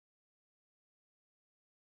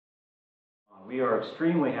We are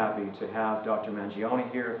extremely happy to have Dr.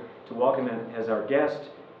 Mangione here to welcome him as our guest.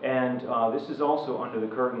 And this is also under the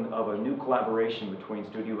curtain of a new collaboration between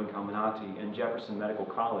Studio Incamminati and Jefferson Medical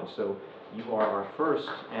College. So you are our first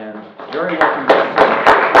and very welcome guest.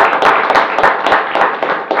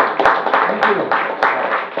 Thank you.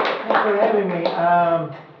 Thanks for having me.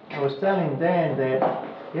 I was telling Dan that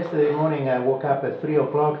yesterday morning I woke up at 3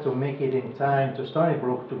 o'clock to make it in time to Stony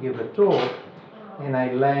Brook to give a talk. And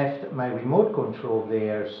I left my remote control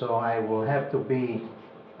there, so I will have to be,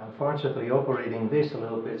 unfortunately, operating this a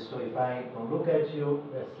little bit. So if I don't look at you,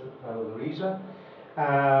 that's part of the reason.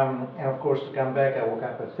 And of course, to come back, I woke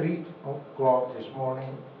up at 3 o'clock this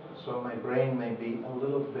morning, so my brain may be a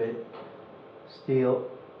little bit still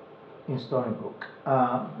in Stony Brook.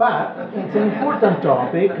 But it's an important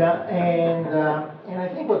topic, and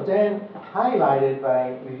I think what Dan highlighted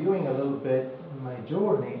by reviewing a little bit my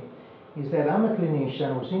journey is that I'm a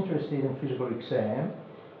clinician who's interested in physical exam.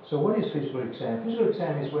 So what is physical exam? Physical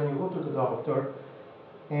exam is when you go to the doctor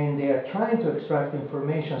and they are trying to extract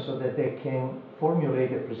information so that they can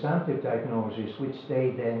formulate a presumptive diagnosis, which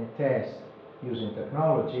they then test using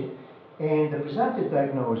technology. And the presumptive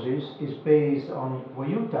diagnosis is based on what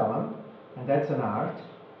you tell them, and that's an art,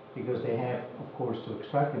 because they have, of course, to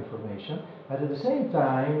extract information. But at the same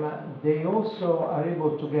time, they also are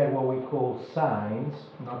able to get what we call signs,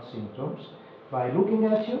 not symptoms, by looking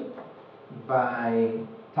at you, by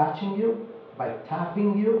touching you, by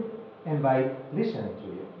tapping you, and by listening to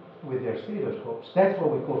you with their stethoscopes. That's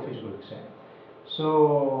what we call physical exam.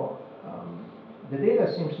 So the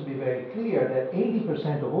data seems to be very clear that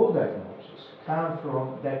 80% of all diagnoses come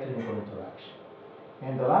from that clinical interaction.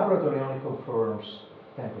 And the laboratory only confirms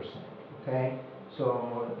 10%, okay?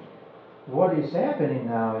 So what is happening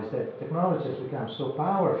now is that technology has become so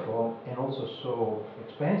powerful and also so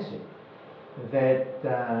expensive that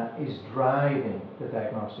is driving the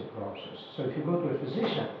diagnostic process. So if you go to a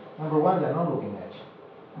physician, number one, they're not looking at you.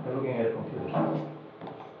 They're looking at a computer screen.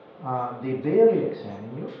 They barely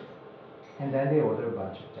examine you, and then they order a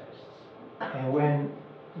bunch of tests. And when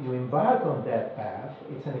you embark on that path,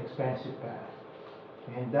 it's an expensive path.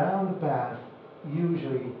 And down the path,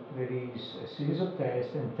 usually there is a series of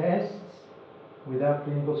tests, and tests without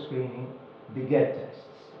clinical screening beget tests.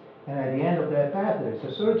 And at the end of that path, there is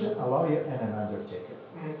a surgeon, a lawyer, and an undertaker.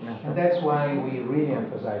 And that's why we really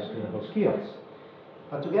emphasize clinical skills.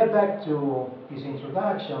 But to get back to his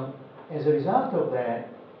introduction, as a result of that,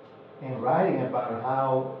 and writing about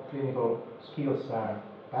how clinical skills are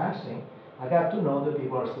passing, I got to know that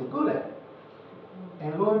people are still good at it.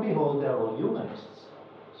 And lo and behold, they're all humanists.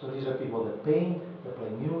 So these are people that paint, that play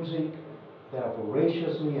music, that are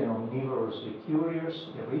voraciously and omnivorously curious,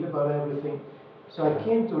 they read about everything. So I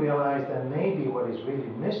came to realize that maybe what is really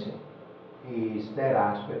missing is that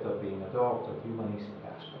aspect of being a doctor, the humanistic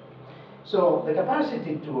aspect. So the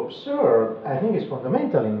capacity to observe, I think, is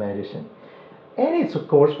fundamental in medicine. And it's, of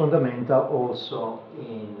course, fundamental also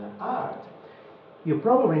in art. You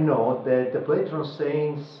probably know that the patron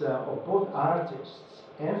saints of both artists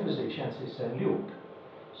and physicians is St. Luke.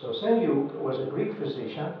 So St. Luke was a Greek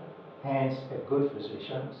physician, hence a good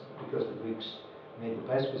physician, because the Greeks made the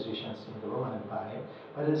best physicians in the Roman Empire.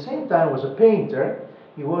 But at the same time was a painter.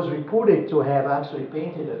 He was reported to have actually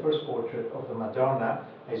painted the first portrait of the Madonna,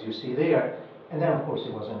 as you see there. And then, of course,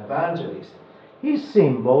 he was an evangelist. His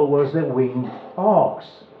symbol was the winged ox.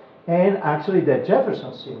 And actually, the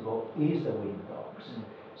Jefferson symbol is the winged ox.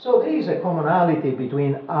 So there is a commonality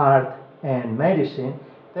between art and medicine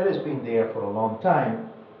that has been there for a long time.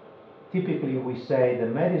 Typically, we say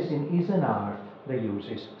that medicine is an art that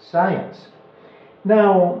uses science.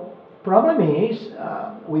 Now, problem is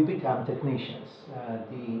we become technicians.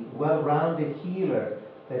 The well-rounded healer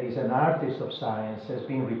that is an artist of science has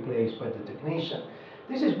been replaced by the technician.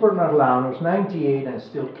 This is Bernard Laun, who's 98 and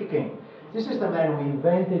still kicking. This is the man who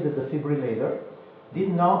invented the defibrillator, did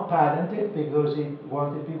not patent it because he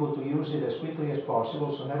wanted people to use it as quickly as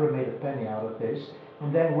possible, so never made a penny out of this,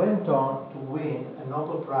 and then went on to win a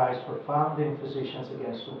Nobel Prize for founding physicians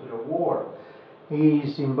against nuclear war.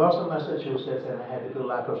 He's in Boston, Massachusetts, and I had the good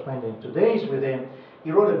luck of spending 2 days with him.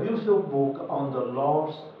 He wrote a beautiful book on the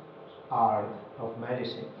lost art of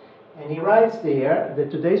medicine. And he writes there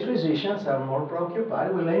that today's physicians are more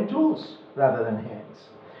preoccupied with laying tools rather than hands.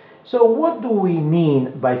 So what do we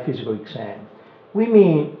mean by physical exam? We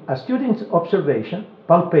mean astute observation,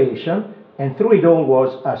 palpation, and through it all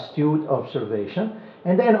was astute observation,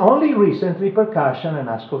 and then only recently percussion and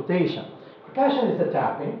auscultation. Percussion is the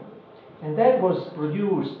tapping, and that was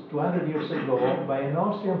produced 200 years ago by an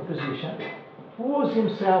Austrian physician who was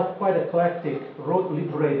himself quite eclectic, wrote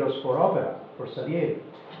librettos for opera, for Salieri.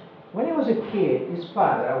 When he was a kid, his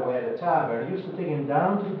father, who had a tavern, used to take him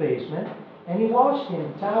down to the basement, and he watched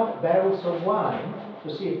him tap barrels of wine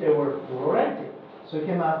to see if they were fluorescent. So he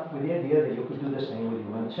came up with the idea that you could do the same with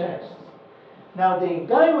human chests. Now, the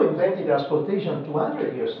guy who invented auscultation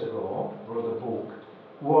 200 years ago, wrote a book,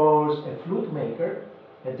 was a flute maker,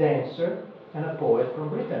 a dancer, and a poet from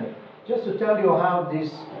Brittany. Just to tell you how this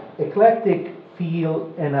eclectic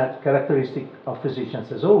field and a characteristic of physicians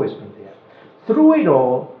has always been there. Through it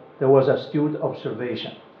all, there was astute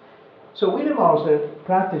observation. So William Osler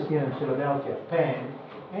practiced here in Philadelphia, Penn,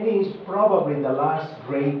 and he's probably the last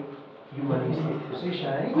great humanistic physician.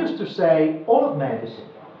 And he used to say all of medicine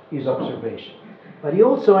is observation. But he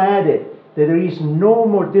also added that there is no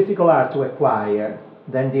more difficult art to acquire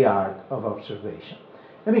than the art of observation.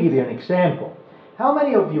 Let me give you an example. How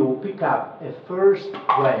many of you pick up at first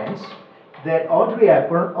glance that Audrey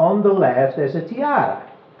Hepburn on the left has a tiara?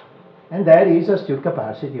 And that is astute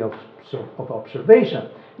capacity of observation.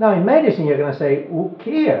 Now in medicine you're going to say, who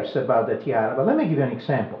cares about the tiara? But let me give you an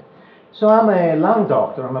example. So I'm a lung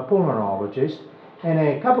doctor, I'm a pulmonologist, and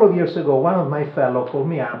a couple of years ago one of my fellows called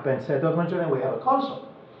me up and said, Dr. Mangione, we have a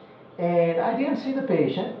consult. And I didn't see the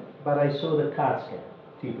patient, but I saw the CAT scan,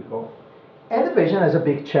 typical. And the patient has a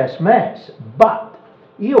big chest mass, but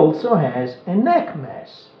he also has a neck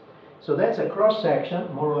mass. So that's a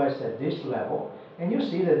cross-section, more or less at this level, and you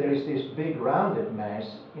see that there is this big rounded mass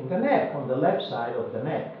in the neck, on the left side of the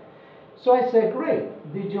neck. So I said,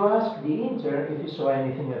 great, did you ask the intern if he saw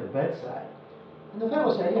anything at the bedside? And the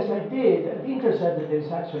fellow said, yes, I did. And the intern said that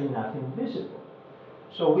there's actually nothing visible.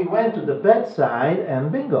 So we went to the bedside,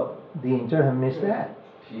 and bingo, the intern had missed that.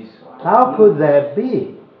 How could that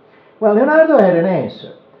be? Well, Leonardo had an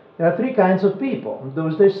answer. There are three kinds of people: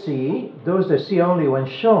 those that see only when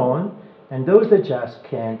shown, and those that just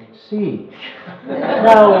can't see.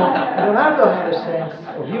 Now, Leonardo had a sense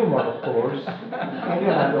of humor, of course, and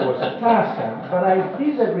Leonardo was a Tuscan, but I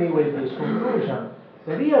disagree with this conclusion.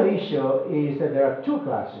 The real issue is that there are two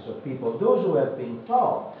classes of people: those who have been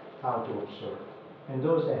taught how to observe, and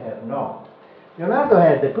those that have not. Leonardo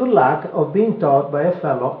had the good luck of being taught by a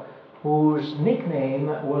fellow whose nickname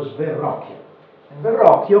was Verrocchio. And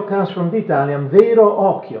Verrocchio comes from the Italian vero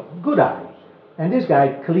occhio, good eye. And this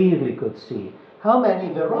guy clearly could see. How many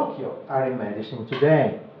Verrocchio are in medicine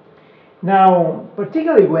today? Now,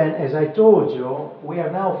 particularly when, as I told you, we are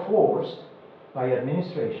now forced by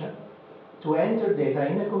administration to enter data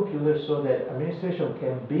in a computer so that administration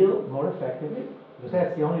can bill more effectively, because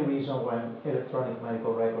that's the only reason why electronic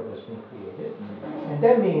medical record has been created. And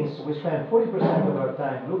that means we spend 40% of our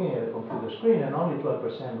time looking at a computer screen and only 12%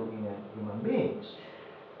 looking at human beings.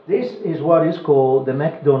 This is what is called the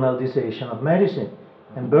McDonaldization of medicine.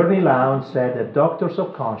 And Bernie Lowndes said that doctors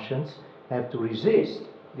of conscience have to resist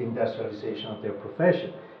the industrialization of their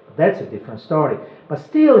profession. But that's a different story. But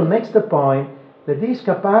still, it makes the point that this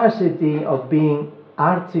capacity of being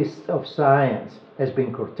artists of science has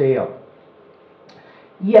been curtailed.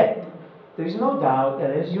 Yet, there is no doubt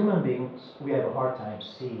that as human beings, we have a hard time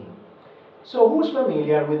seeing. So who's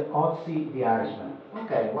familiar with Otzi the Irishman?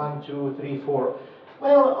 Okay, 1, 2, 3, 4.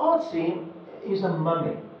 Well, Otzi is a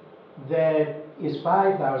mummy that is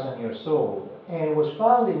 5,000 years old and was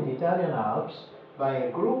found in the Italian Alps by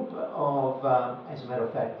a group of, as a matter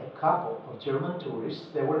of fact, a couple of German tourists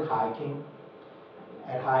that were hiking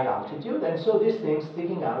at high altitude, and saw this thing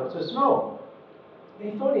sticking out of the snow.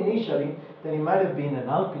 They thought initially that it might have been an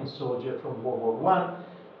Alpine soldier from World War I,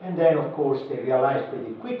 and then, of course, they realized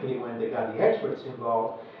pretty quickly when they got the experts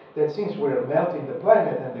involved that since we're melting the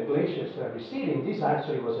planet and the glaciers are receding, this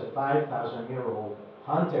actually was a 5,000-year-old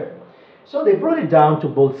hunter. So they brought it down to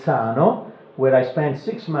Bolzano, where I spent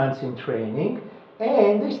 6 months in training,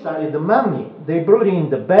 and they studied the mummy. They brought in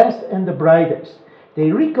the best and the brightest.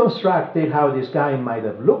 They reconstructed how this guy might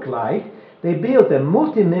have looked like. They built a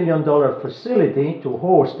multi-million-dollar facility to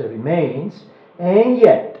host the remains, and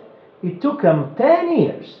yet it took them 10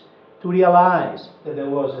 years to realize that there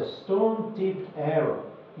was a stone-tipped arrow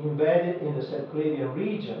embedded in the subclavian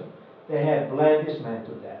region that had bled this man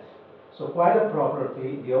to death. So quite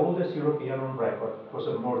appropriately, the oldest European on record was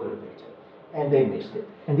a murder victim, and they missed it.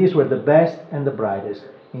 And these were the best and the brightest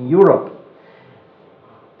in Europe.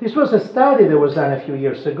 This was a study that was done a few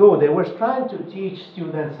years ago. They were trying to teach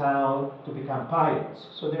students how to become pilots.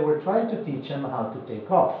 So they were trying to teach them how to take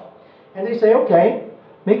off. And they say, okay,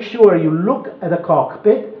 make sure you look at the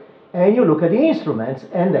cockpit and you look at the instruments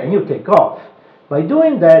and then you take off. By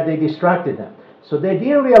doing that, they distracted them. So they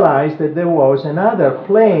didn't realize that there was another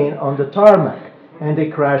plane on the tarmac and they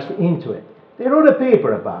crashed into it. They wrote a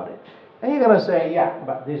paper about it. And you're going to say, yeah,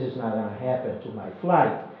 but this is not going to happen to my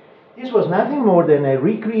flight. This was nothing more than a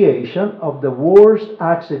recreation of the worst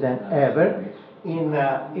accident ever in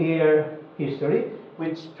air history,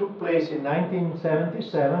 which took place in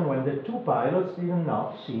 1977 when the two pilots did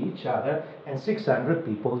not see each other and 600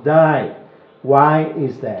 people died. Why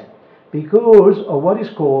is that? Because of what is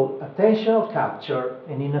called attentional capture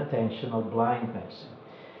and inattentional blindness,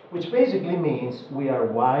 which basically means we are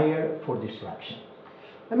wired for distraction.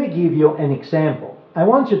 Let me give you an example. I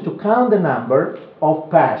want you to count the number of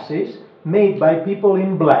passes made by people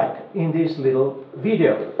in black in this little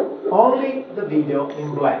video. Only the video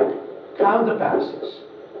in black. Count the passes.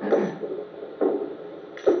 30.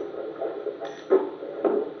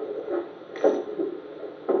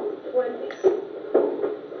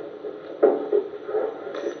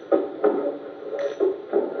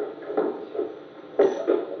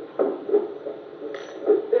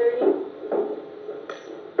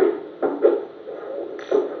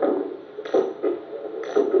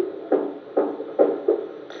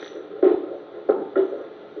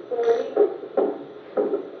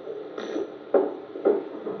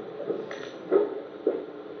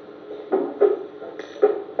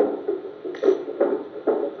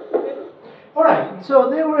 All right, so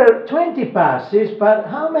there were 20 passes, but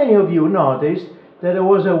how many of you noticed that there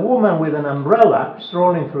was a woman with an umbrella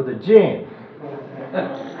strolling through the gym?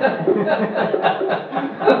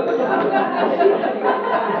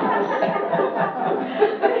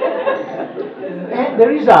 And the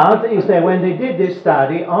result is that when they did this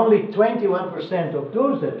study, only 21% of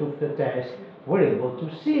those that took the test were able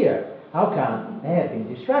to see her. How come? They had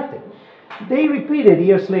been distracted. They repeated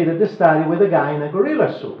years later the study with a guy in a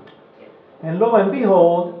gorilla suit. And lo and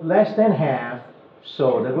behold, less than half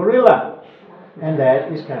saw the gorilla. And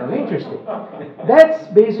that is kind of interesting. That's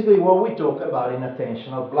basically what we talk about in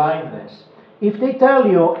attentional blindness. If they tell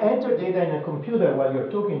you, enter data in a computer while you're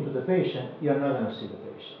talking to the patient, you're not going to see the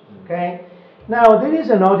patient. Okay? Now, there is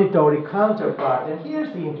an auditory counterpart, and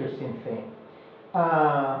here's the interesting thing.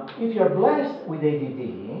 If you're blessed with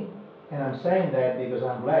ADD, and I'm saying that because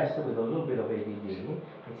I'm blessed with a little bit of ADD,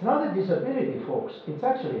 it's not a disability, folks. It's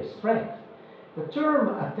actually a strength. The term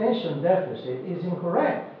attention deficit is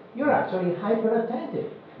incorrect. You're actually hyper-attentive.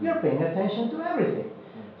 You're paying attention to everything.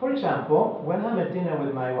 For example, when I'm at dinner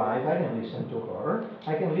with my wife, I can listen to her,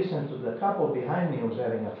 I can listen to the couple behind me who's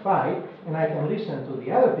having a fight, and I can listen to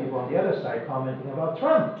the other people on the other side commenting about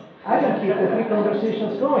Trump. I can keep the three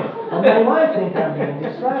conversations going. And my wife thinks I'm being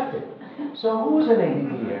distracted. So who's an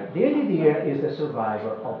ADDer? The ADDer is the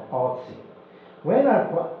survivor of Otzi. When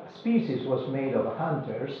our species was made of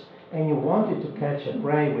hunters, and you wanted to catch a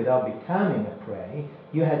prey without becoming a prey,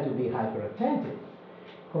 you had to be hyper-attentive.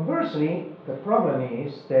 Conversely, the problem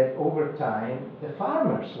is that over time, the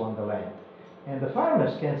farmers want the land. And the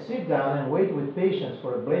farmers can sit down and wait with patience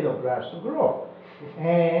for a blade of grass to grow.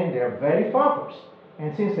 And they're very focused.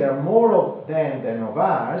 And since there are more of them than of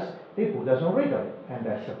us, they put us on Ritalin. And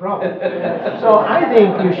that's the problem. So I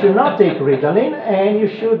think you should not take Ritalin, and you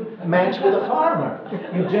should match with a farmer.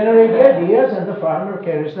 You generate the ideas, and the farmer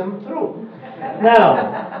carries them through.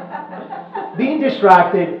 Now, being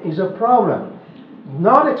distracted is a problem.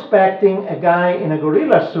 Not expecting a guy in a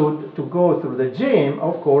gorilla suit to go through the gym,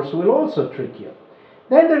 of course, will also trick you.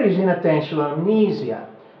 Then there is inattentional amnesia.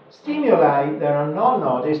 Stimuli that are not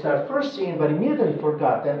noticed are first seen but immediately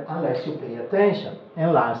forgotten unless you pay attention.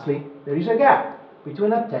 And lastly, there is a gap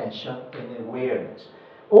between attention and awareness.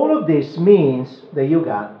 All of this means that you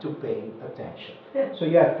got to pay attention. So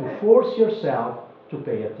you have to force yourself to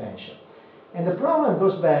pay attention. And the problem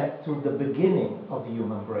goes back to the beginning of the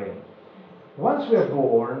human brain. Once we are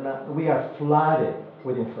born, we are flooded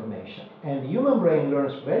with information. And the human brain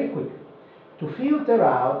learns very quickly to filter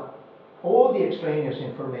out all the extraneous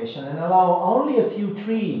information and allow only a few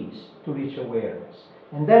trees to reach awareness,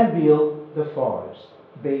 and then build the forest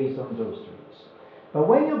based on those trees. But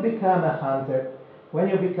when you become a hunter, when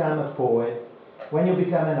you become a poet, when you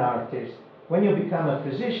become an artist, when you become a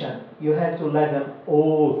physician, you have to let them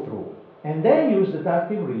all through, and then use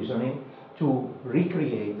deductive reasoning to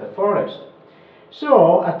recreate the forest.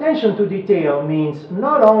 So attention to detail means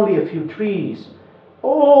not only a few trees,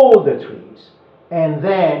 all the trees, and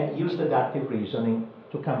then use deductive reasoning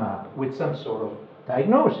to come up with some sort of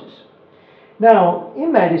diagnosis. Now,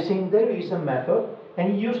 in medicine, there is a method,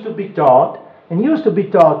 and it used to be taught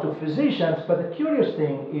to physicians, but the curious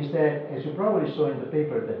thing is that, as you probably saw in the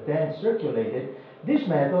paper that Dan circulated, this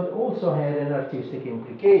method also had an artistic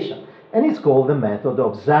implication, and it's called the method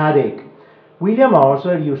of Zadig. William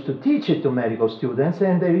Osler used to teach it to medical students,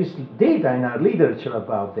 and there is data in our literature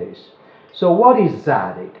about this. So what is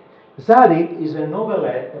Zadig? Zadig is a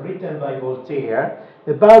novelette written by Voltaire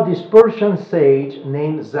about this Persian sage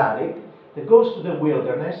named Zadig that goes to the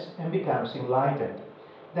wilderness and becomes enlightened.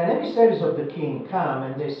 Then emissaries of the king come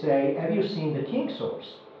and they say, have you seen the king's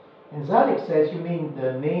horse? And Zadig says, you mean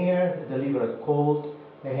the mare that delivered a colt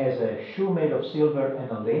that has a shoe made of silver and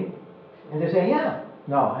a limp? And they say, yeah.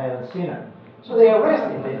 No, I haven't seen her. So they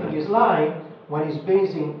arrest him. They think he's lying when he's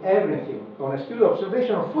basing everything on astute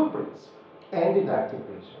observation of footprints and deductive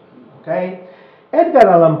reasoning. Okay? Edgar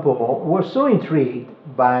Allan Poe was so intrigued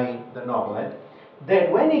by the novelette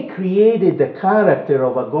that when he created the character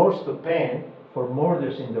of Augusto Pen for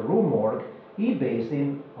Murders in the Rue Morgue, he based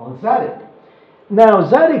him on Zadig. Now,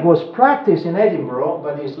 Zadig was practiced in Edinburgh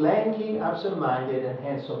by this lanky, absent-minded, and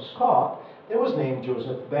handsome Scot that was named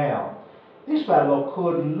Joseph Bell. This fellow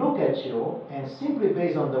could look at you and simply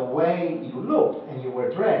based on the way you looked and you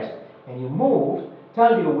were dressed and you moved,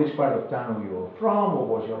 tell you which part of town you were from, what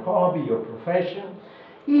was your hobby, your profession.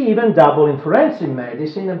 He even dabbled in forensic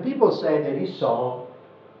medicine, and people said that he solved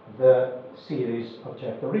the series of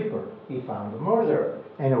Jack the Ripper. He found the murderer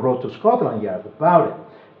and he wrote to Scotland Yard about it.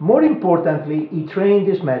 More importantly, he trained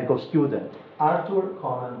his medical student, Arthur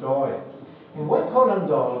Conan Doyle. And when Conan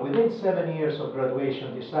Doyle, within 7 years of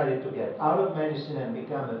graduation, decided to get out of medicine and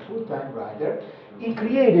become a full-time writer, he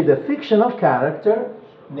created a fictional character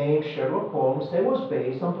named Sherlock Holmes that was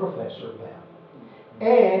based on Professor Bell,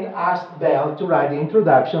 and asked Bell to write the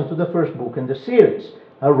introduction to the first book in the series,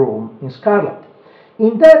 A Room in Scarlet.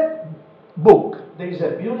 In that book, there is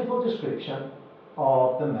a beautiful description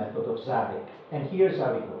of the method of Zadig, and here's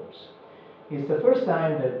how it goes. It's the first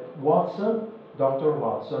time that Dr.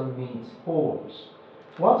 Watson meets Holmes.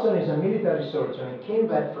 Watson is a military surgeon and came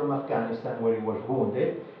back from Afghanistan where he was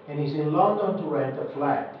wounded, and he's in London to rent a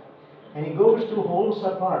flat. And he goes to Holmes'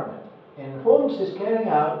 apartment, and Holmes is carrying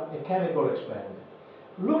out a chemical experiment.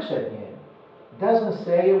 Looks at him, doesn't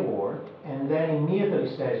say a word, and then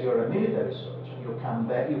immediately says, you're a military surgeon.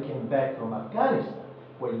 You came back from Afghanistan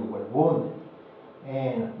where you were wounded.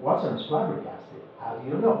 And Watson is flabbergasted. How do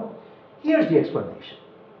you know? Here's the explanation.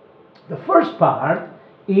 The first part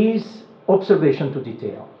is observation to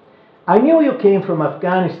detail. I knew you came from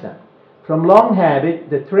Afghanistan. From long habit,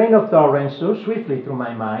 the train of thought ran so swiftly through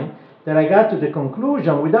my mind that I got to the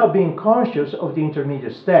conclusion without being conscious of the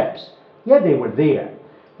intermediate steps. Yet they were there.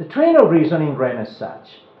 The train of reasoning ran as such.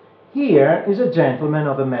 Here is a gentleman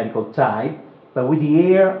of a medical type, but with the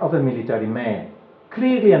air of a military man,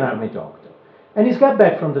 clearly an army doctor. And he's got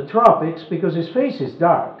back from the tropics because his face is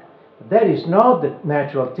dark. But that is not the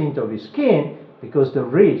natural tint of his skin, because the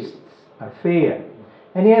wrists are fair.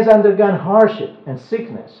 And he has undergone hardship and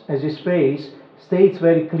sickness, as his face states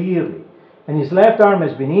very clearly. And his left arm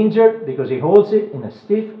has been injured because he holds it in a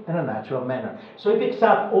stiff and unnatural manner. So he picks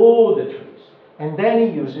up all the truths, and then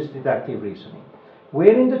he uses deductive reasoning.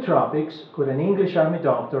 Where in the tropics could an English army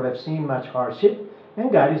doctor have seen much hardship and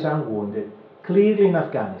got his arm wounded? Clearly in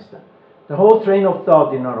Afghanistan. The whole train of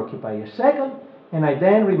thought did not occupy a second, and I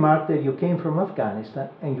then remarked that you came from Afghanistan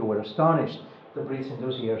and you were astonished. The Brits in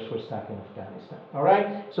those years were stuck in Afghanistan. All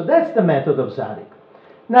right? So that's the method of Zadig.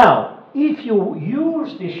 Now, if you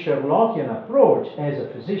use this Sherlockian approach as a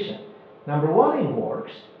physician, number one, it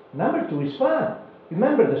works. Number two, it's fun.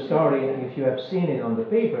 Remember the story, if you have seen it on the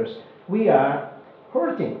papers, we are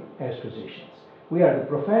hurting as physicians. We are the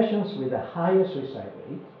professions with the highest suicide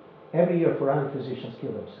rate. Every year, 400 physicians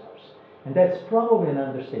kill themselves. And that's probably an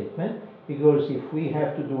understatement, because if we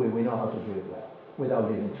have to do it, we know how to do it well, without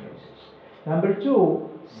leaving traces. Number two,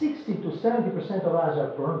 60 to 70% of us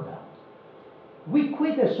are burnt out. We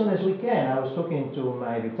quit as soon as we can. I was talking to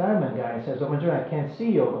my retirement guy and says, oh, Mangione, I can't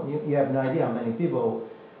see you. You have no idea how many people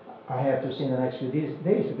I have to see in the next few days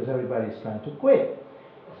because everybody's trying to quit.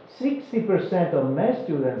 60% of med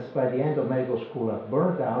students by the end of medical school are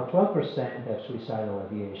burnt out, 12% have suicidal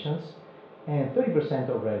ideations, and 30%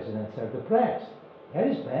 of residents are depressed. That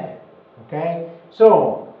is bad, okay?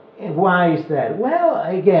 So, why is that? Well,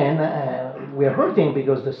 again, we're hurting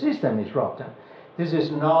because the system is rotten. This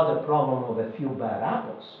is not a problem of a few bad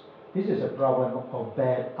apples. This is a problem of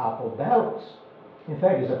bad apple barrels. In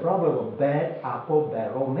fact, it's a problem of bad apple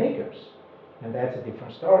barrel makers. And that's a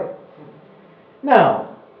different story.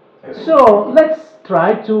 Now, so let's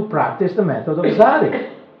try to practice the method of Zadig.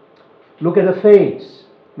 Look at the face.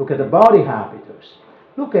 Look at the body habitus.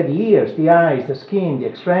 Look at the ears, the eyes, the skin, the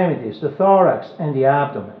extremities, the thorax, and the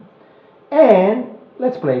abdomen. And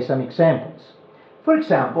let's play some examples. For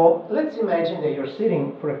example, let's imagine that you're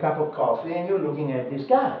sitting for a cup of coffee and you're looking at this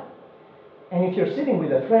guy. And if you're sitting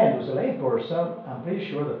with a friend who's a lay person, I'm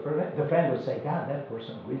pretty sure the friend would say, God, that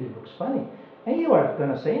person really looks funny. And you are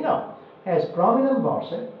going to say, no, has prominent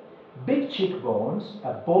bicep, big cheekbones,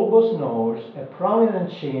 a bulbous nose, a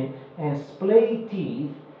prominent chin, and splayed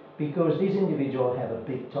teeth because this individual had a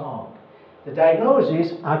big tongue. The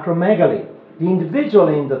diagnosis, acromegaly. The individual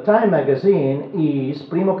in the Time magazine is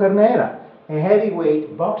Primo Carnera, a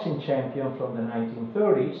heavyweight boxing champion from the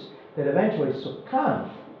 1930s that eventually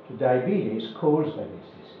succumbed to diabetes caused by this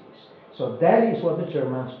disease. So that is what the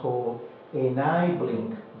Germans call an eye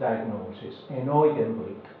blink diagnosis, an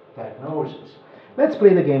Eugenblick diagnosis. Let's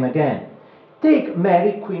play the game again. Take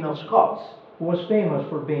Mary, Queen of Scots, who was famous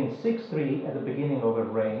for being 6'3" at the beginning of her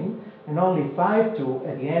reign and only 5'2"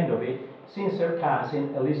 at the end of it, since her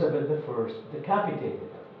cousin Elizabeth I decapitated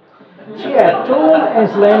her. She had tall and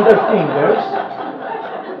slender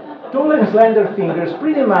fingers,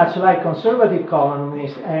 pretty much like conservative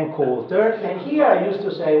columnist Ann Coulter. And here I used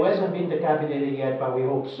to say, who hasn't been decapitated yet, but we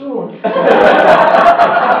hope soon.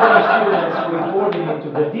 Students reporting it to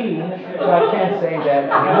the dean, so I can't say that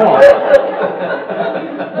anymore.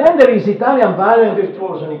 Then there is Italian violin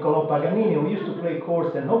virtuoso Niccolò Paganini, who used to play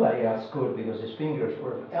chords that nobody else could because his fingers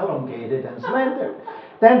were elongated and slender.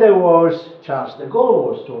 Then there was Charles de Gaulle,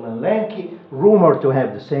 who was tall and lanky, rumored to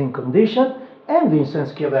have the same condition, and Vincent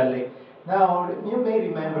Schiavelli. Now, you may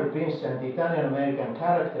remember Vincent, the Italian-American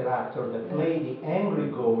character actor that played the angry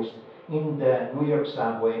ghost in the New York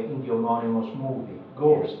subway in the homonymous movie,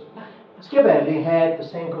 Ghost. Schiavelli had the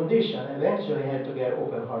same condition, eventually had to get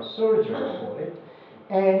open heart surgery for it,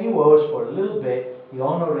 and he was, for a little bit, the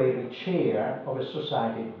honorary chair of a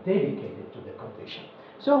society dedicated to the condition.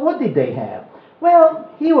 So what did they have? Well,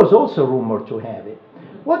 he was also rumored to have it.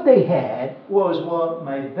 What they had was what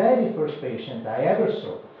my very first patient I ever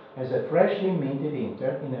saw as a freshly minted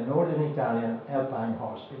intern in a northern Italian Alpine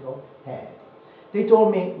hospital had. They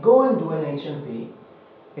told me, go and do an HMP,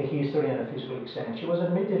 a history and a physical exam. She was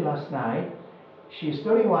admitted last night. She's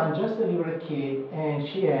 31, just delivered a kid, and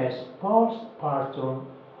she has postpartum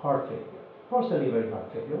heart failure, post-delivery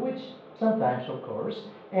heart failure, which sometimes occurs,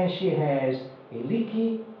 and she has a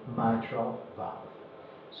leaky mitral valve.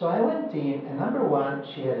 So I went in, and number one,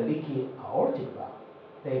 she had a leaky aortic valve.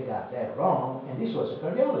 They got that wrong, and this was a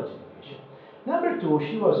cardiology division. Number two,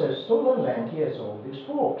 she was as tall and lanky as all these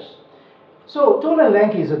folks. So tall and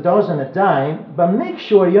lanky is a dozen a dime, but make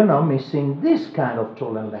sure you're not missing this kind of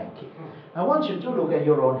tall and lanky. I want you to look at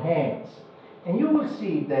your own hands, and you will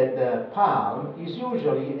see that the palm is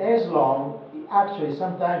usually as long, actually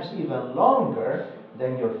sometimes even longer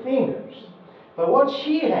than your fingers. But what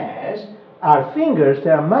she has are fingers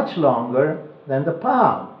that are much longer than the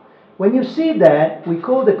palm. When you see that, we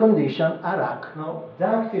call the condition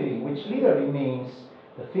arachnodactyly, which literally means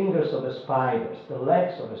the fingers of the spiders, the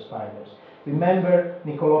legs of the spiders. Remember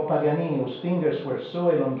Niccolò Paganini, whose fingers were so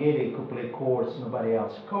elongated he could play chords nobody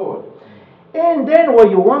else could. And then what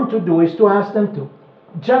you want to do is to ask them to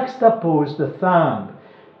juxtapose the thumb.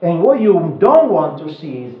 And what you don't want to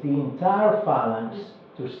see is the entire phalanx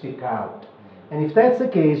to stick out. And if that's the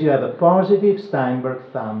case, you have a positive Steinberg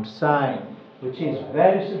thumb sign, which is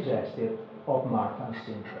very suggestive of Marfan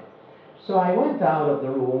syndrome. So I went out of the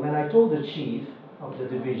room and I told the chief of the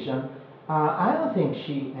division, I don't think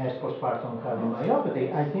she has postpartum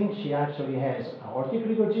cardiomyopathy. I think she actually has aortic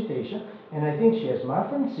regurgitation, and I think she has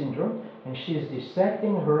Marfan syndrome, and she's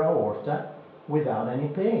dissecting her aorta without any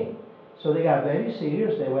pain. So they got very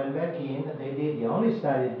serious. They went back in, and they did the only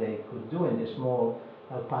study they could do in this small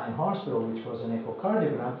Alpine hospital, which was an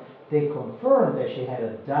echocardiogram. They confirmed that she had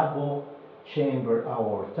a double chamber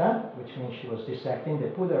aorta, which means she was dissecting. They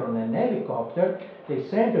put her on an helicopter. They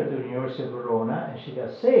sent her to the University of Verona, and she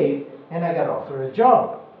got saved, and I got offered a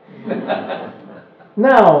job.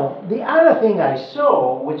 Now, the other thing I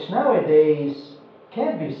saw, which nowadays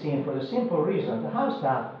can't be seen for the simple reason, the house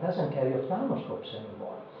staff doesn't carry ophthalmoscopes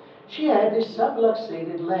anymore. She had this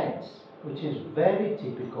subluxated lens, which is very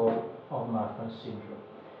typical of Marfan syndrome.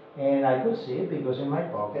 And I could see it because in my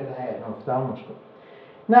pocket I had an ophthalmoscope.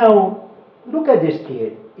 Now, look at this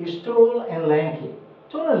kid. He's tall and lanky.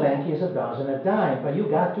 Tall and lanky is a dozen a dime, but you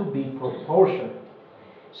got to be proportionate.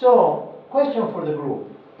 So, question for the group.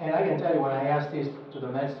 And I can tell you when I asked this to the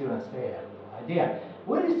med students, they have no idea.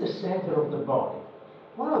 Where is the center of the body?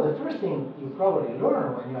 Well, the first thing you probably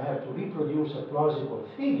learn when you have to reproduce a plausible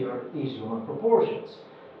figure is human proportions.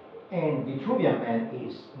 And Vitruvian Man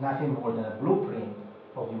is nothing more than a blueprint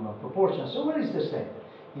of human proportions. So where is the center?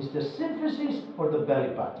 Is the symphysis or the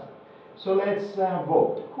belly button? So let's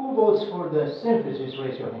vote. Who votes for the symphysis?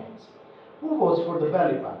 Raise your hands. Who votes for the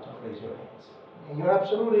belly button? Raise your hands. And you're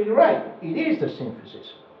absolutely right. It is the symphysis.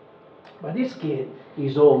 But this kid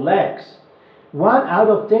is all legs. 1 out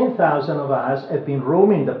of 10,000 of us have been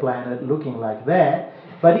roaming the planet looking like that.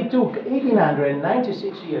 But it took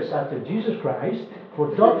 1896 years after Jesus Christ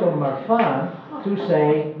for Dr. Marfan to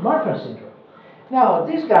say Marfan syndrome. Now,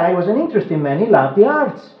 this guy was an interesting man. He loved the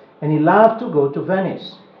arts, and he loved to go to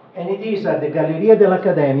Venice. And it is at the Galleria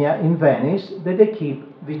dell'Accademia in Venice that they keep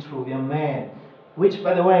Vitruvian Man, which,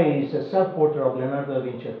 by the way, is a self-portrait of Leonardo da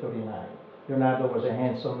Vinci at 39. Leonardo was a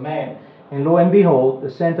handsome man. And lo and behold,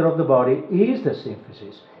 the center of the body is the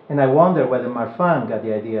symphysis. And I wonder whether Marfan got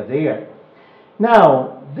the idea there.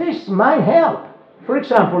 Now, this might help. For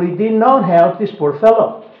example, it did not help this poor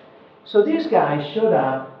fellow. So this guy showed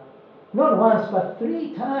up not once, but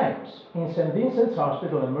 3 times in St. Vincent's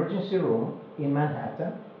Hospital emergency room in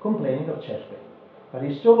Manhattan, complaining of chest pain. But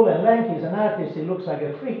he's tall and lanky, he's an artist, he looks like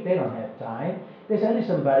a freak, they don't have time. They say,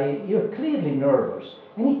 listen, buddy, you're clearly nervous.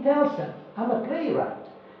 And he tells them, I'm a playwright,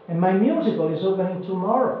 and my musical is opening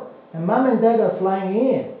tomorrow, and mom and dad are flying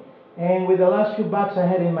in. And with the last few bucks I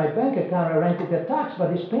had in my bank account, I rented a tax,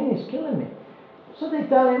 but this pain is killing me. So they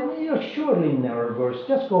tell him, you're surely nervous,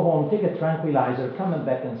 just go home, take a tranquilizer, come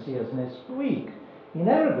back and see us next week. He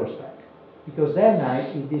never goes back, because that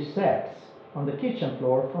night he dissects on the kitchen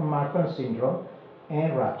floor from Marfan syndrome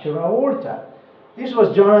and rupture aorta. This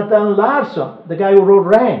was Jonathan Larson, the guy who wrote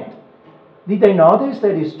Rent. Did they notice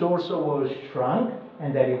that his torso was shrunk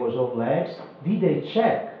and that he was all legs? Did they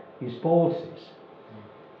check his pulses?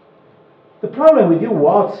 The problem with you,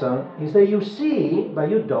 Watson, is that you see, but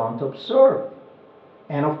you don't observe.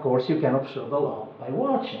 And of course, you can observe a lot by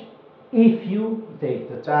watching, if you take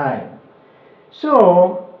the time.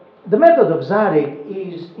 So, the method of Zadig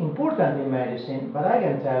is important in medicine, but I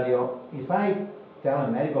can tell you, if I tell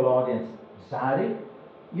a medical audience Zadig,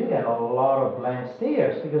 you get a lot of blank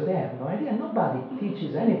stares because they have no idea. Nobody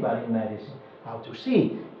teaches anybody in medicine how to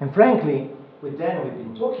see. And frankly, with Dan, we've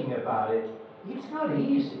been talking about it, it's not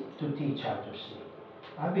easy to teach how to see.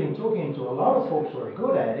 I've been talking to a lot of folks who are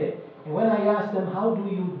good at it, and when I ask them, how do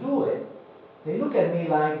you do it? They look at me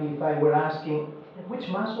like if I were asking, which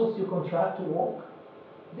muscles do you contract to walk?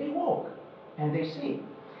 They walk, and they see.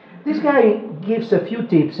 This guy gives a few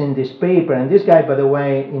tips in this paper, and this guy, by the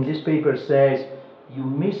way, in this paper says, you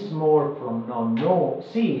miss more from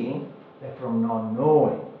seeing than from not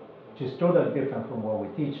knowing, which is totally different from what we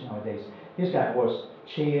teach nowadays. This guy was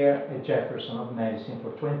chair at Jefferson of Medicine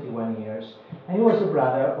for 21 years, and he was the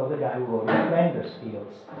brother of the guy who wrote in Flanders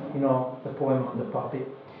Fields, you know, the poem on the puppy.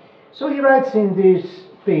 So he writes in this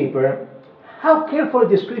paper, how careful a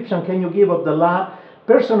description can you give of the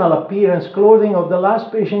personal appearance, clothing of the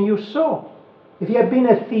last patient you saw? If he had been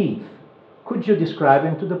a thief, could you describe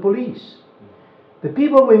him to the police? The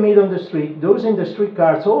people we meet on the street, those in the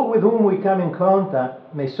streetcars, all with whom we come in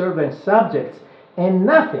contact, may serve as subjects, and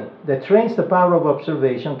nothing that trains the power of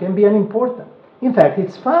observation can be unimportant. In fact,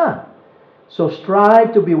 it's fun. So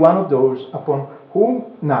strive to be one of those upon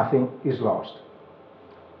whom nothing is lost.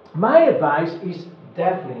 My advice is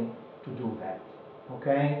definitely to do that,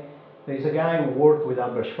 okay? There's a guy who worked with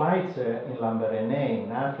Albert Schweitzer in Lambaréné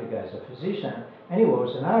in Africa as a physician, and he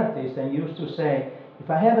was an artist and used to say, if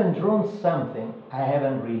I haven't drawn something, I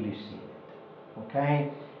haven't really seen it,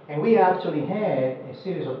 okay? And we actually had a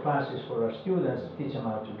series of classes for our students to teach them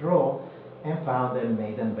how to draw, and found that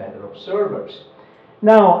made them better observers.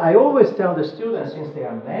 Now, I always tell the students, since they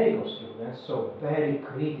are medical students, so very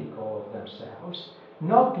critical of themselves,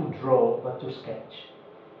 not to draw, but to sketch.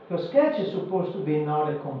 Because sketch is supposed to be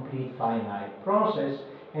not a complete finite process,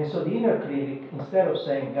 and so the inner critic, instead of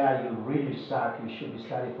saying, God, you really suck, you should be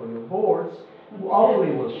studying for your boards,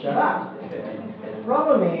 hopefully will shut up. The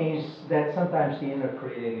problem is that sometimes the inner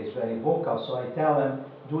critic is very vocal, so I tell them,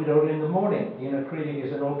 do it early in the morning. The inner critic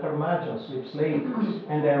is an old curmudgeon, sleeps late,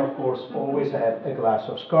 and then of course always have a glass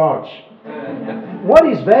of scotch. What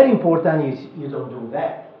is very important is you don't do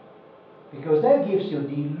that, because that gives you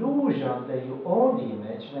the illusion that you own the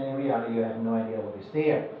image, when in reality you have no idea what is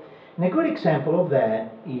there. And a good example of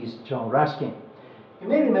that is John Ruskin. You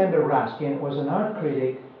may remember Ruskin was an art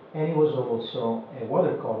critic, and he was also a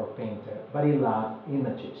watercolor painter, but he loved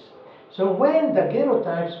images. So when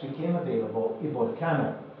daguerreotypes became available, he bought a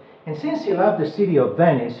camera. And since he loved the city of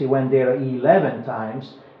Venice, he went there 11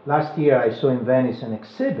 times. Last year I saw in Venice an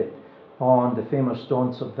exhibit on the famous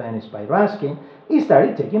stones of Venice by Ruskin. He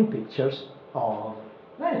started taking pictures of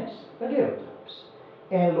Venice, daguerreotypes.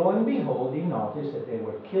 And lo and behold, he noticed that they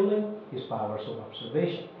were killing his powers of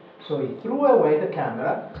observation. So he threw away the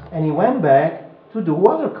camera, and he went back to do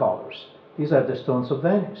watercolors. These are the stones of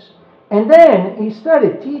Venice. And then he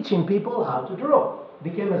started teaching people how to draw.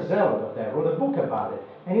 Became a zealot of that, wrote a book about it.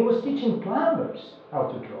 And he was teaching plumbers how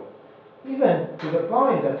to draw. Even to the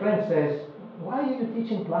point that a friend says, why are you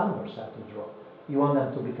teaching plumbers how to draw? You want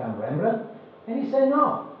them to become Rembrandt? And he said,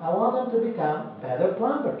 no, I want them to become better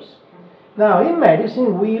plumbers. Now, in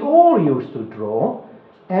medicine, we all used to draw,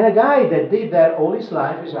 and a guy that did that all his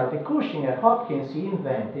life is Harvey Cushing. At Hopkins, he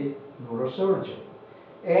invented neurosurgery.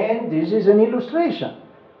 And this is an illustration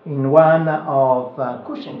in one of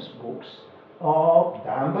Cushing's books,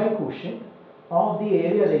 done by Cushing, of the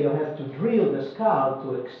area that you have to drill the skull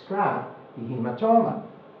to extract the hematoma.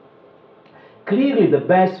 Clearly, the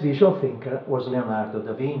best visual thinker was Leonardo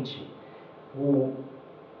da Vinci, who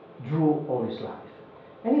drew all his life.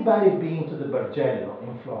 Anybody been to the Bargello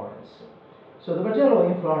in Florence? So the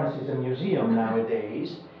Bargello in Florence is a museum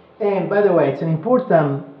nowadays, and by the way, it's an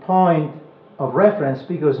important point of reference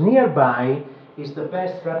because nearby is the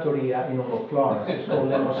best trattoria in all of Florence. It's called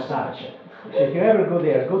Le Mossace. So if you ever go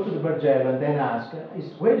there, go to the Bargello and then ask,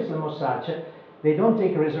 where is Le Mossace? They don't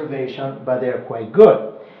take a reservation, but they're quite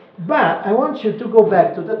good. But I want you to go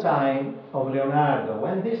back to the time of Leonardo,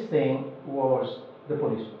 when this thing was the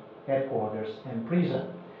police headquarters and prison.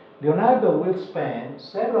 Leonardo will spend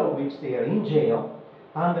several weeks there in jail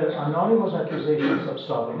under anonymous accusations of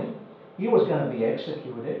sodomy. He was going to be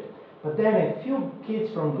executed, but then a few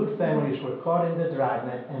kids from good families were caught in the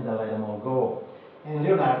dragnet and they let them all go. And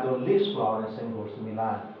Leonardo leaves Florence and goes to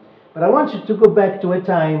Milan. But I want you to go back to a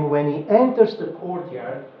time when he enters the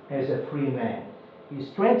courtyard as a free man. He's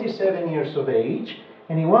 27 years of age,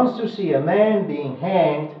 and he wants to see a man being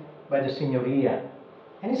hanged by the Signoria.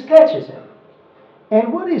 And he sketches him.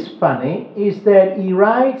 And what is funny is that he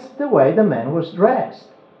writes the way the man was dressed.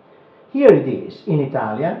 Here it is in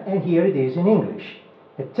Italian, and here it is in English.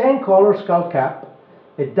 A tan-color skull cap,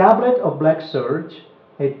 a doublet of black serge,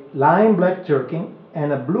 a lime black jerkin,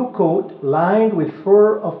 and a blue coat lined with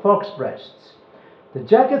fur of fox breasts. The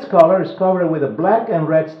jacket's collar is covered with a black and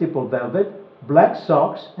red stippled velvet, black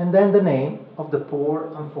socks, and then the name of the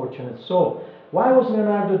poor unfortunate soul. Why was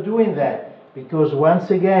Leonardo doing that? Because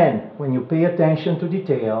once again, when you pay attention to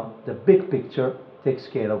detail, the big picture takes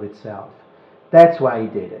care of itself. That's why he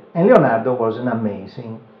did it. And Leonardo was an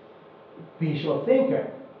amazing visual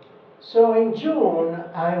thinker. So in June,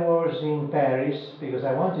 I was in Paris because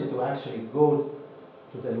I wanted to actually go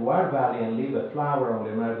to the Loire Valley and leave a flower on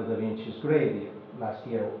Leonardo da Vinci's grave.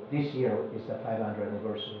 This year is the 500th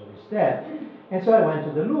anniversary of his death. And so I went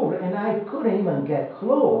to the Louvre, and I couldn't even get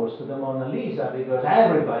close to the Mona Lisa because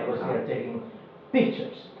everybody was there taking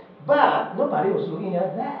pictures. But nobody was looking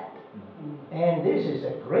at that. And this is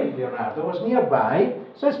a great Leonardo. Was nearby,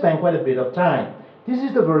 so I spent quite a bit of time. This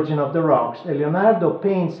is the Virgin of the Rocks that Leonardo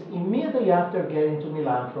paints immediately after getting to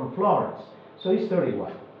Milan from Florence. So he's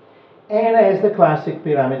 31. And has the classic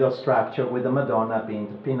pyramidal structure with the Madonna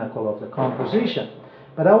being the pinnacle of the composition.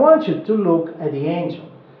 But I want you to look at the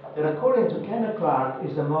angel, that according to Kenneth Clark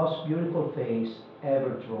is the most beautiful face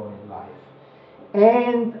ever drawn in life.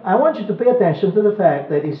 And I want you to pay attention to the fact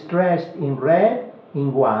that he's dressed in red,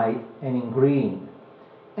 in white, and in green.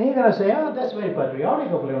 And you're going to say, oh, that's very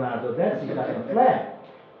patriotic of Leonardo, that's the Italian flag.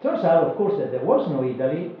 Turns out, of course, that there was no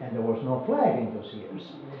Italy and there was no flag in those years.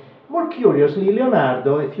 More curiously,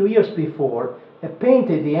 Leonardo, a few years before, had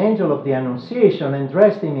painted the Angel of the Annunciation and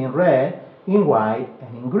dressed him in red, in white,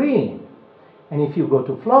 and in green. And if you go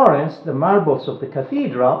to Florence, the marbles of the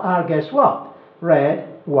cathedral are, guess what?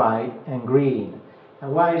 Red, white, and green.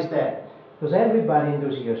 And why is that? Because everybody in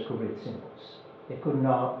those years could read symbols. They could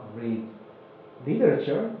not read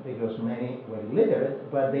literature, because many were illiterate,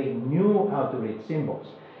 but they knew how to read symbols.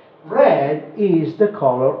 Red is the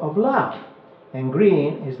color of love. And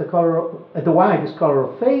green is the color of, the white is color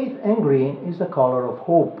of faith, and green is the color of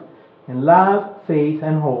hope. And love, faith,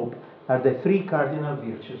 and hope are the three cardinal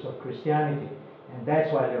virtues of Christianity. And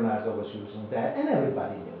that's why Leonardo was using that, and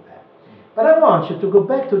everybody knew that. But I want you to go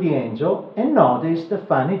back to the angel and notice the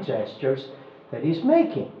funny gestures that he's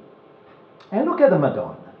making. And look at the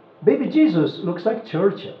Madonna. Baby Jesus looks like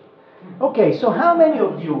Churchill. Okay, so how many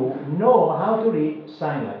of you know how to read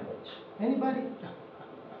sign language? Anybody?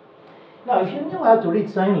 Now, if you knew how to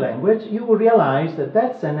read sign language, you will realize that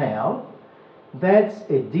that's an L, that's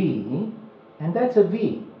a D, and that's a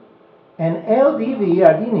V. And LDV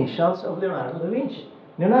are the initials of Leonardo da Vinci.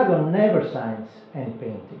 Leonardo never signs any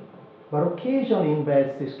painting, but occasionally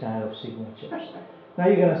embeds this kind of signatures. Now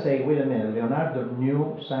you're going to say, wait a minute, Leonardo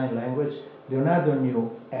knew sign language? Leonardo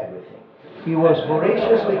knew everything. He was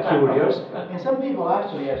voraciously curious, and some people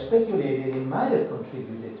actually have speculated he might have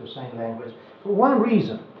contributed to sign language for one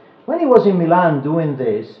reason. When he was in Milan doing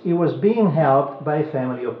this, he was being helped by a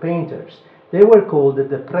family of painters. They were called the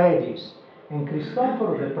Predis. And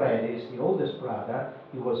Cristoforo de Predis, the oldest brother,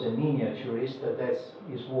 he was a miniaturist, that's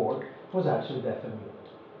his work, was actually deaf and mute.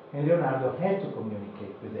 and Leonardo had to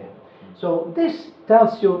communicate with them. So this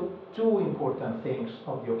tells you two important things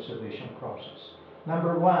of the observation process.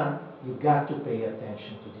 Number one, you got to pay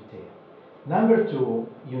attention to detail. Number two,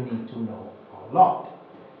 you need to know a lot,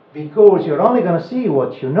 because you're only going to see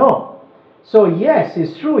what you know. So yes,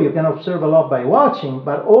 it's true, you can observe a lot by watching,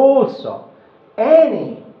 but also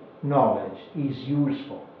any knowledge is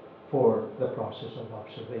useful for the process of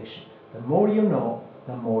observation. The more you know,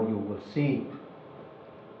 the more you will see.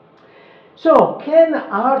 So, can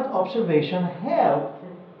art observation help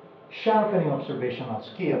sharpening observational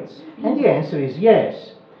skills? And the answer is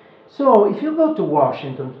yes. So, if you go to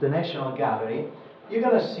Washington, to the National Gallery, you're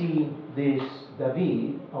going to see this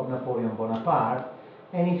David of Napoleon Bonaparte,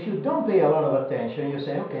 and if you don't pay a lot of attention, you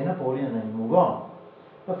say, okay, Napoleon, and then move on.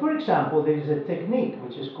 But for example, there is a technique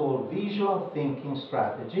which is called visual thinking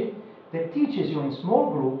strategy that teaches you in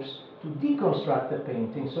small groups to deconstruct the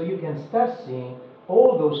painting so you can start seeing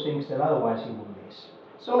all those things that otherwise you would miss.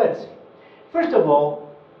 So let's see. First of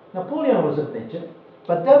all, Napoleon was a midget,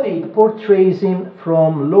 but David portrays him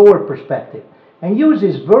from lower perspective and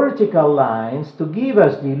uses vertical lines to give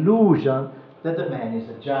us the illusion that the man is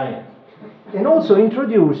a giant. And also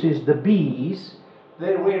introduces the bees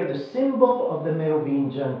that were the symbol of the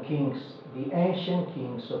Merovingian kings, the ancient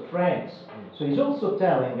kings of France. So he's also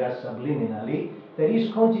telling us subliminally there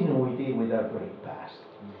is continuity with our great past.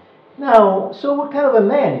 Now, so what kind of a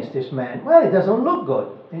man is this man? Well, he doesn't look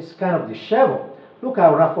good. He's kind of disheveled. Look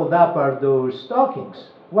how ruffled up are those stockings.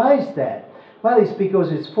 Why is that? Well, it's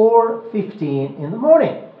because it's 4:15 in the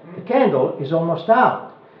morning. The candle is almost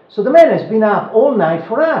out. So the man has been up all night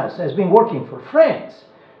for us, has been working for France.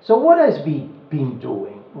 So what has he been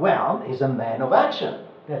doing? Well, he's a man of action.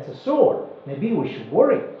 That's a sword. Maybe we should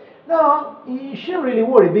worry. No, you shouldn't really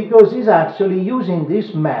worry, because he's actually using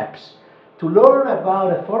these maps to learn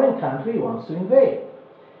about a foreign country he wants to invade.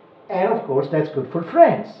 And of course, that's good for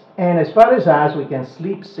France. And as far as us, we can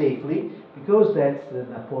sleep safely, because that's the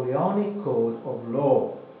Napoleonic code of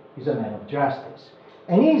law. He's a man of justice.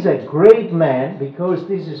 And he's a great man because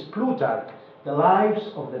this is Plutarch, the lives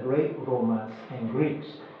of the great Romans and Greeks.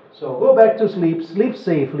 So go back to sleep, sleep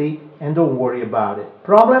safely, and don't worry about it.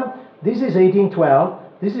 Problem? This is 1812.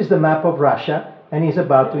 This is the map of Russia, and he's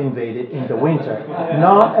about to invade it in the winter.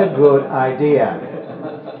 Not a good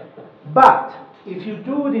idea. But if you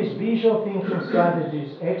do these visual thinking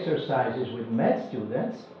strategies exercises with med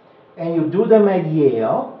students, and you do them at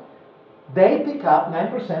Yale, they pick up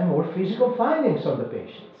 9% more physical findings on the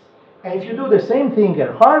patients. And if you do the same thing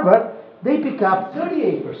at Harvard, they pick up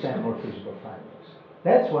 38% more physical findings.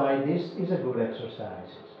 That's why this is a good exercise.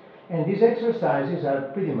 And these exercises are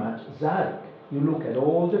pretty much Zadig. You look at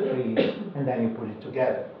all the trees and then you put it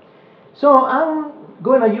together. So I'm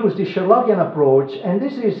going to use the Sherlockian approach, and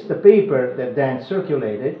this is the paper that Dan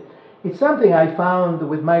circulated. It's something I found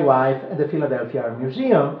with my wife at the Philadelphia Art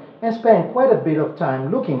Museum and spent quite a bit of time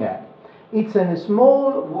looking at. It's in a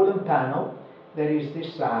small wooden panel that is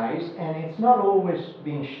this size, and it's not always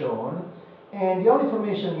being shown. And the only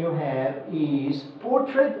information you have is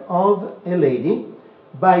Portrait of a Lady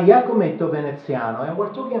by Jacometto Veneziano, and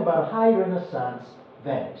we're talking about High Renaissance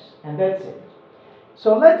Venice, and that's it.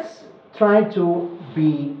 So let's try to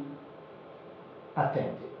be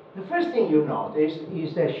attentive. The first thing you notice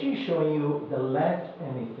is that she's showing you the left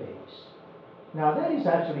hemiface. Now that is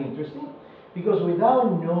actually interesting, because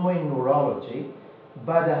without knowing neurology,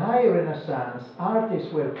 by the High Renaissance,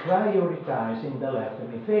 artists were prioritizing the left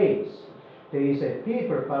hemiface. There is a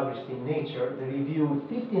paper published in Nature that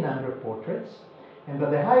reviewed 1,500 portraits, and by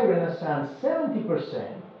the High Renaissance,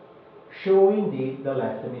 70% show indeed the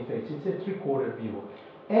left hemiface. It's a three-quarter view.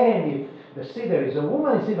 And if the sitter is a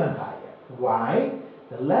woman, it's even higher. Why?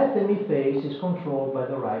 The left hemiface is controlled by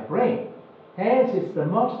the right brain. Hence, it's the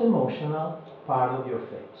most emotional part of your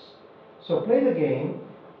face. So play the game.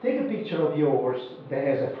 Take a picture of yours that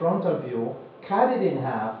has a frontal view, cut it in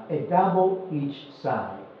half, a double each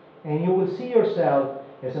side. And you will see yourself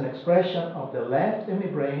as an expression of the left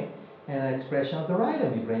hemibrain and an expression of the right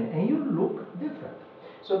hemibrain, and you look different.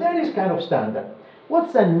 So that is kind of standard.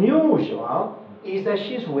 What's unusual is that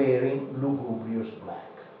she's wearing lugubrious black.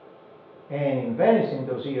 And in Venice in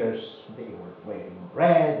those years, they were wearing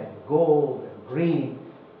red and gold and green.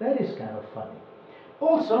 That is kind of funny.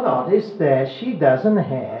 Also notice that she doesn't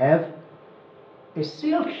have a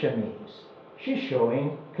silk chemise. She's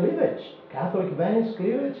showing cleavage. Catholic Venice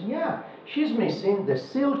cleavage? Yeah. She's missing the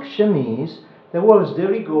silk chemise that was de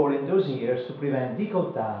rigueur in those years to prevent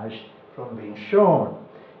décolletage from being shown.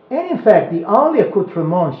 And in fact, the only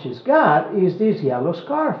accoutrement she's got is this yellow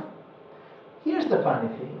scarf. Here's the funny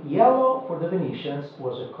thing. Yellow for the Venetians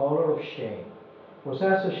was a color of shame. was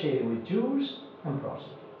associated with Jews and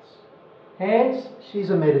prostitutes. Hence, she's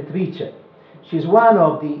a meretrice. She's one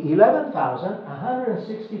of the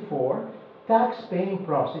 11,164 tax-paying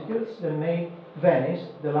prostitutes that made Venice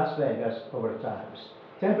the Las Vegas of her times.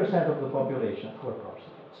 10% of the population were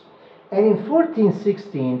prostitutes. And in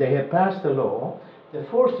 1416, they had passed a law that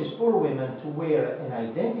forced these poor women to wear an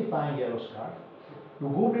identifying yellow scarf,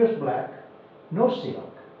 lugubrious black, no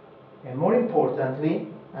silk, and more importantly,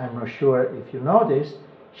 I'm not sure if you noticed,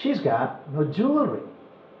 she's got no jewelry.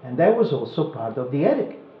 And that was also part of the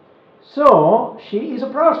etiquette. So she is a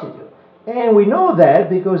prostitute. And we know that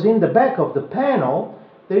because in the back of the panel,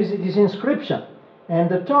 there is this inscription. And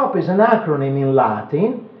the top is an acronym in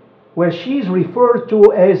Latin, where she's referred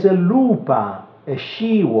to as a lupa, a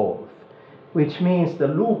she-wolf, which means the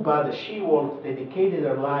lupa, the she-wolf, dedicated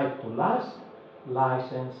her life to lust,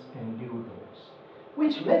 license, and lewdness,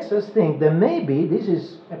 which makes us think that maybe this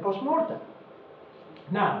is a post-mortem.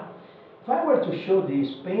 Now, if I were to show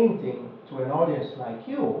this painting to an audience like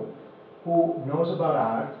you, who knows about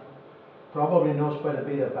art, probably knows quite a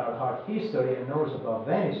bit about art history and knows about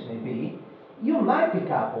Venice maybe, you might pick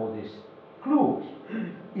up all these clues.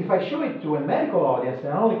 If I show it to a medical audience,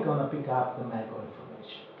 they're only going to pick up the medical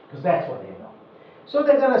information, because that's what they know. So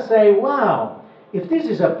they're going to say, wow, if this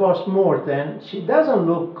is a post-mortem, she doesn't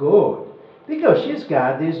look good, because she's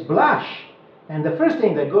got this blush. And the first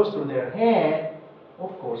thing that goes through their head,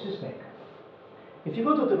 of course, is makeup. If you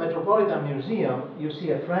go to the Metropolitan Museum, you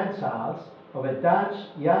see a Franzhals of a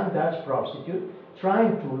young Dutch prostitute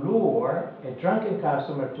trying to lure a drunken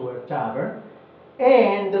customer to her tavern,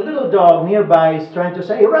 and the little dog nearby is trying to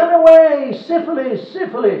say, run away, syphilis,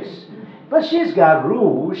 syphilis. But she's got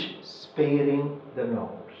rouge sparing the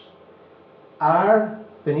nose. Our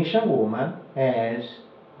Venetian woman has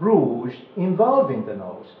rouge involving the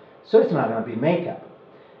nose, so it's not going to be makeup.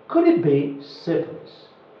 Could it be syphilis?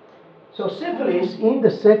 So syphilis in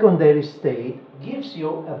the secondary state gives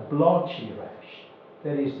you a blotchy rash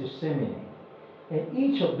that is disseminating. And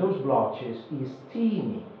each of those blotches is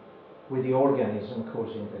teeming with the organism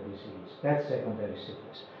causing the disease. That's secondary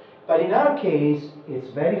syphilis. But in our case, it's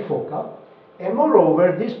very focal. And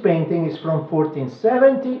moreover, this painting is from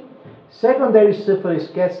 1470. Secondary syphilis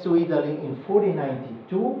gets to Italy in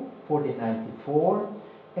 1492, 1494.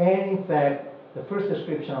 And in fact, the first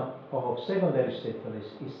description of secondary syphilis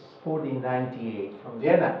is 1498 from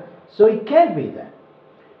Vienna. So it can't be that.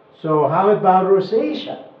 So how about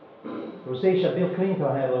rosacea? Rosacea, Bill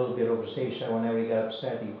Clinton had a little bit of rosacea. Whenever he got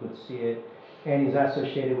upset, you could see it. And is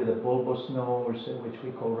associated with a bulbous nose, which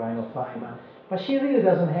we call rhinophyma. But she really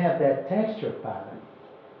doesn't have that texture pattern.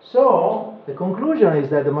 So the conclusion is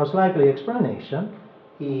that the most likely explanation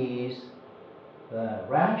is the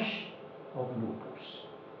rash of lupus.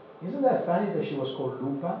 Isn't that funny that she was called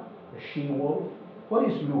Lupa, the she-wolf? What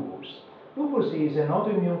is lupus? Lupus is an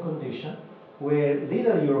autoimmune condition where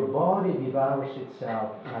literally your body devours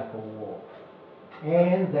itself like a wolf.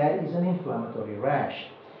 And that is an inflammatory rash.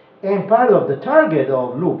 And part of the target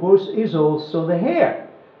of lupus is also the hair.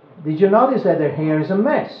 Did you notice that their hair is a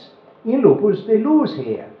mess? In lupus, they lose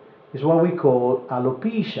hair. It's what we call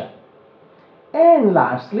alopecia. And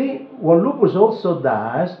lastly, what lupus also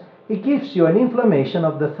does, it gives you an inflammation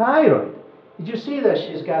of the thyroid. Did you see that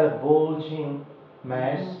she's got a bulging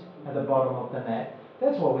mass at the bottom of the neck?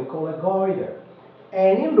 That's what we call a goiter.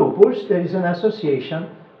 And in lupus, there is an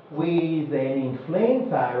association with an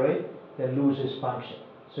inflamed thyroid that loses function.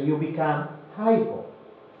 So you become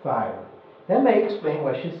hypothyroid. That may explain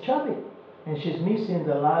why she's chubby. And she's missing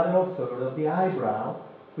the lateral third of the eyebrow,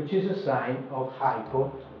 which is a sign of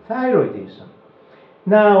hypothyroidism.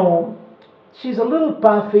 Now, she's a little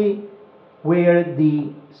puffy where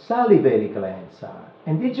the salivary glands are.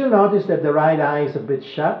 And did you notice that the right eye is a bit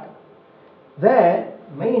shut? That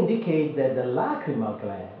may indicate that the lacrimal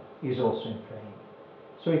gland is also inflamed.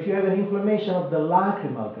 So if you have an inflammation of the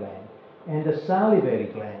lacrimal gland and the salivary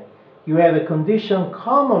gland, you have a condition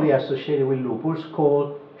commonly associated with lupus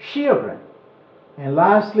called Sjögren. And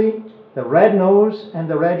lastly, the red nose and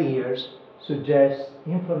the red ears suggest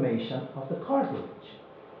inflammation of the cartilage.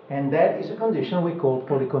 And that is a condition we call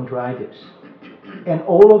polychondritis. And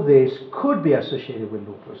all of this could be associated with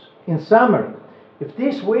lupus. In summary, if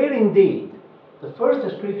this were indeed the first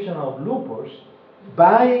description of lupus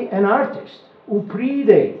by an artist who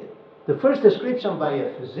predated the first description by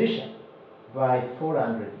a physician by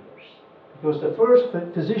 400 years, because the first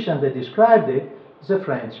physician that described it is a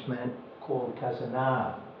Frenchman called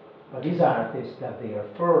Cazenave. But these artists got there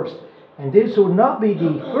first. And this would not be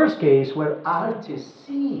the first case where artists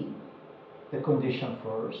see the condition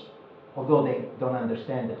first, although they don't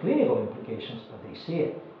understand the clinical implications, but they see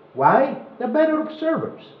it. Why? They're better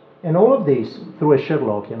observers. And all of this through a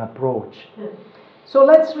Sherlockian approach. So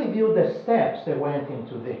let's review the steps that went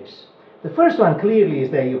into this. The first one clearly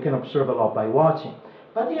is that you can observe a lot by watching.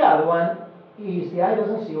 But the other one is the eye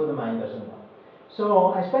doesn't see what the mind doesn't know.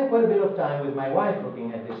 So I spent quite a bit of time with my wife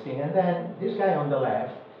looking at this thing, and then this guy on the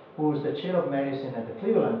left, who's the chair of medicine at the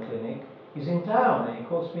Cleveland Clinic, is in town, and he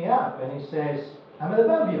calls me up, and he says, I'm at the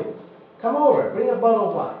Bellevue. Come over, bring a bottle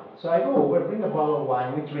of wine. So I go over, bring a bottle of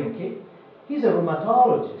wine, we drink it. He's a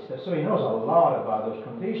rheumatologist, so he knows a lot about those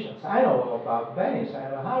conditions. I know all about Venice. I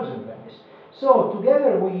have a house in Venice. So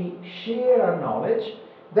together we share our knowledge.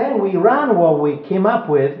 Then we run what we came up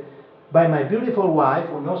with by my beautiful wife,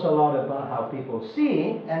 who knows a lot about how people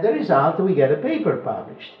see, and the result, we get a paper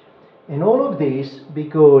published. And all of this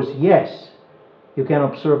because, yes, you can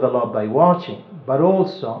observe a lot by watching, but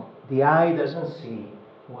also the eye doesn't see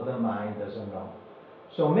what the mind doesn't know.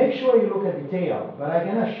 So make sure you look at detail, but I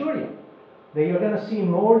can assure you that you're going to see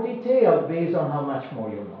more detail based on how much more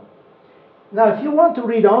you know. Now, if you want to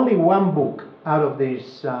read only one book out of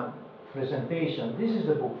this presentation, this is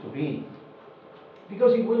the book to read,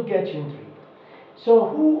 because it will get you intrigued. So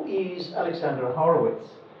who is Alexandra Horowitz?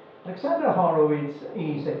 Alexandra Horowitz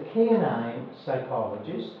is a canine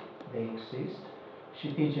psychologist. They exist.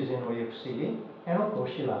 She teaches in New York City, and of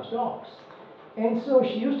course she loves dogs. And so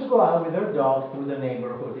she used to go out with her dog through the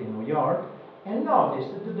neighborhood in New York and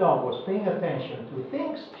noticed that the dog was paying attention to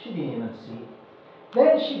things she didn't even see.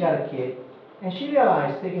 Then she got a kid, and she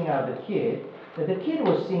realized, taking out the kid, that the kid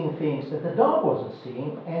was seeing things that the dog wasn't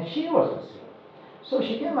seeing and she wasn't seeing. So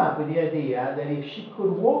she came up with the idea that if she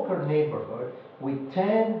could walk her neighborhood with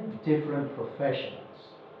 10 different professionals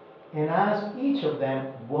and ask each of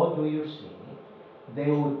them, what do you see?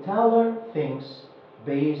 They would tell her things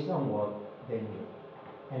based on what they knew.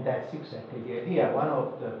 And that's exactly the idea. One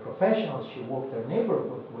of the professionals she walked her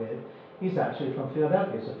neighborhood with is actually from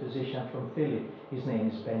Philadelphia. He's a physician from Philly. His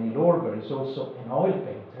name is Benny Lorber. He's also an oil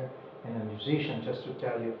painter and a musician, just to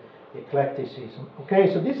tell you the eclecticism.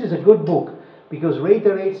 Okay, so this is a good book because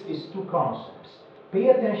reiterates these two concepts. Pay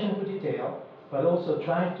attention to detail, but also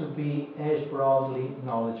try to be as broadly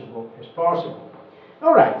knowledgeable as possible.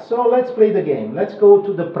 All right, so let's play the game. Let's go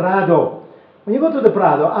to the Prado. When you go to the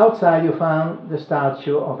Prado, outside you find the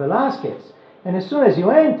statue of Velázquez. And as soon as you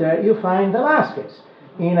enter, you find Velázquez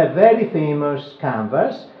in a very famous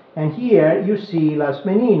canvas. And here you see Las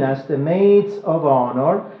Meninas, the maids of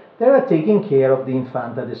honor, that are taking care of the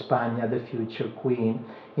Infanta de España, the future queen.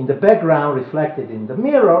 In the background, reflected in the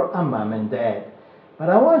mirror, are mom and dad. But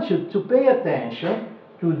I want you to pay attention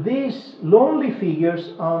to these lonely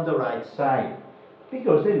figures on the right side,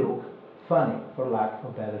 because they look funny, for lack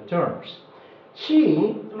of better terms.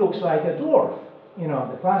 She looks like a dwarf, you know,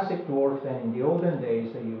 the classic dwarf that in the olden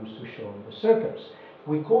days they used to show in the circus.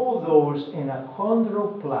 We call those an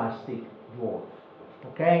achondroplastic dwarf,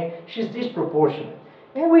 okay? She's disproportionate,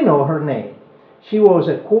 and we know her name. She was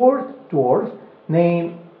a court dwarf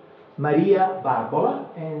named Maria Barbola,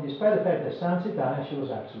 and despite the fact that sounds Italian, she was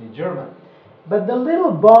actually German. But the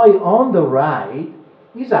little boy on the right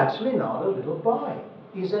is actually not a little boy.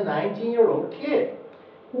 He's a 19-year-old kid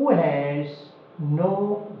who has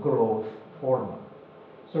no growth hormone.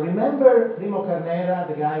 So remember Primo Carnera,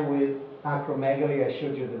 the guy with acromegaly I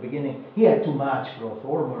showed you at the beginning? He had too much growth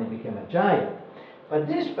hormone, he became a giant. But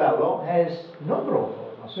this fellow has no growth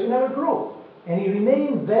hormone, so he never grew. And he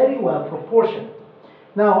remained very well proportioned.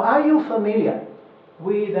 Now, are you familiar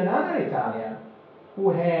with another Italian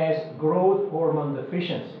who has growth hormone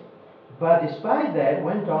deficiency, but despite that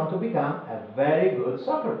went on to become a very good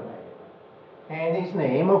soccer player? And his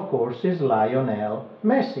name, of course, is Lionel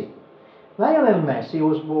Messi. Lionel Messi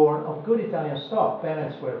was born of good Italian stock.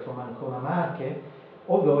 Parents were from Ancona Marche,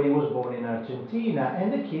 although he was born in Argentina,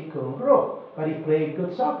 and the kid couldn't grow, but he played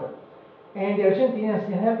good soccer. And the Argentinians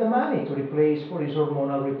didn't have the money to replace for his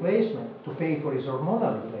hormonal replacement, to pay for his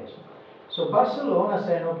hormonal replacement. So Barcelona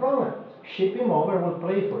said, no problem, ship him over, we'll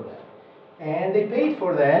play for them. And they paid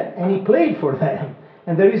for that, and he played for them.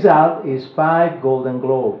 And the result is 5 Golden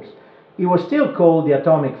Globes. He was still called the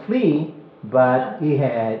atomic flea, but he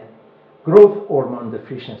had growth hormone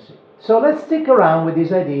deficiency. So let's stick around with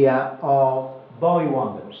this idea of boy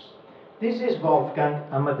wonders. This is Wolfgang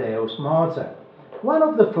Amadeus Mozart, one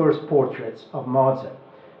of the first portraits of Mozart.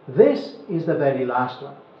 This is the very last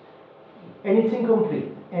one. And it's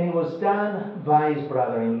incomplete, and it was done by his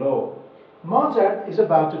brother-in-law. Mozart is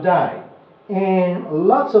about to die, and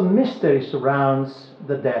lots of mystery surrounds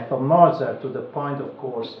the death of Mozart, to the point, of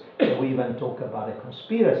course, that we even talk about a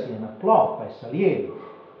conspiracy and a plot by Salieri,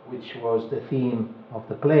 which was the theme of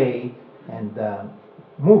the play and the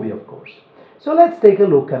movie, of course. So let's take a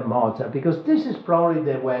look at Mozart, because this is probably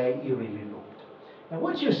the way he really looked. And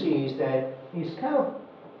what you see is that he's kind of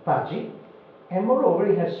pudgy, and moreover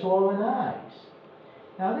he has swollen eyes.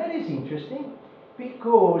 Now that is interesting,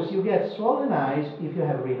 because you get swollen eyes if you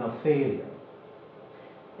have renal failure.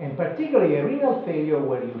 And particularly a renal failure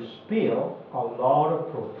where you spill a lot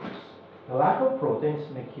of proteins. The lack of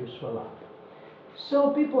proteins make you swell up.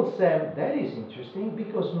 So people said, that is interesting,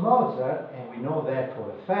 because Mozart, and we know that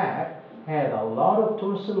for a fact, had a lot of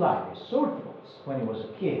tonsillitis, sore throats, when he was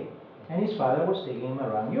a kid. And his father was taking him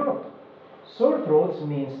around Europe. Sore throats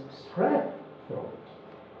means strep throat.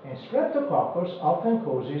 And streptococcus often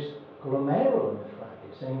causes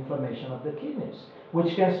glomerulonephritis, an inflammation of the kidneys,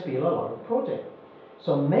 which can spill a lot of protein.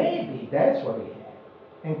 So maybe that's what he had.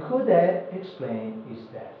 And could that explain his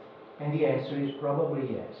death? And the answer is probably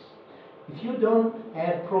yes. If you don't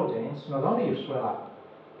add proteins, not only you swell up,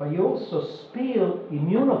 but you also spill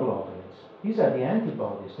immunoglobulins. These are the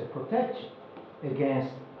antibodies that protect you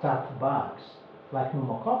against tough bugs, like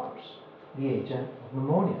pneumococcus, the agent of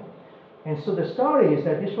pneumonia. And so the story is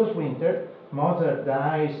that this was winter. Mozart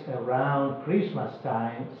dies around Christmas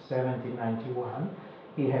time, 1791.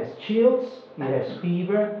 He has chills, he has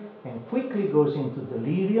fever, and quickly goes into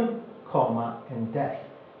delirium, coma, and death.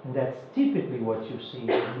 And that's typically what you see in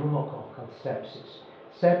pneumococcal sepsis.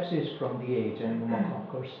 Sepsis from the agent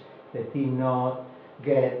pneumococcus that did not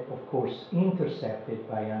get, of course, intercepted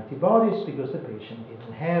by antibodies because the patient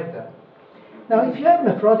didn't have them. Now, if you have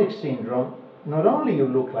nephrotic syndrome, not only you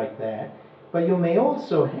look like that, but you may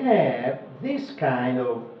also have this kind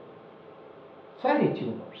of fatty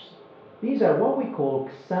tumors. These are what we call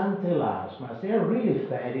xanthelasmas. They are really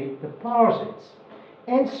fatty deposits.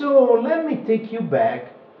 And so let me take you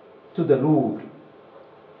back to the Louvre.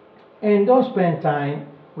 And don't spend time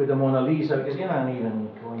with the Mona Lisa, because you're not even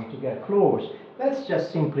going to get close. Let's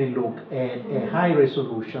just simply look at a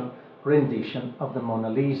high-resolution rendition of the Mona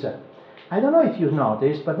Lisa. I don't know if you've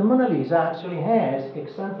noticed, but the Mona Lisa actually has a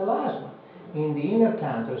xanthelasma in the inner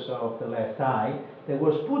canthus of the left eye that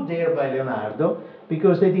was put there by Leonardo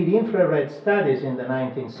because they did infrared studies in the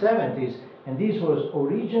 1970s, and this was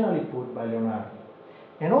originally put by Leonardo.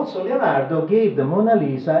 And also Leonardo gave the Mona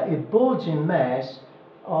Lisa a bulging mass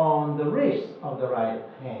on the wrist of the right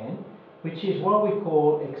hand, which is what we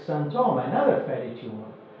call a xanthoma, another fatty tumor.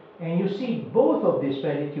 And you see both of these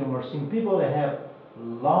fatty tumors in people that have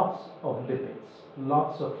lots of lipids,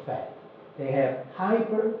 lots of fat. They have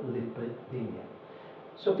hyperlipidemia.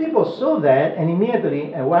 So people saw that, and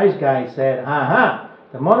immediately a wise guy said, aha,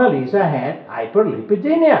 the Mona Lisa had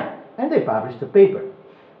hyperlipidemia. And they published the paper.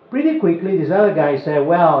 Pretty quickly, this other guy said,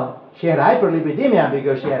 well, she had hyperlipidemia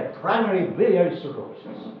because she had primary biliary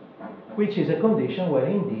cirrhosis, which is a condition where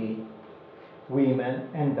indeed women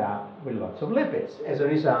end up with lots of lipids as a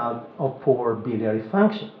result of poor biliary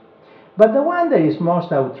function. But the one that is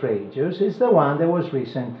most outrageous is the one that was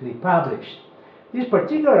recently published. This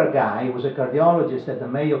particular guy, who was a cardiologist at the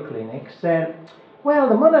Mayo Clinic, said, well,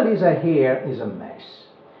 the Mona Lisa here is a mess.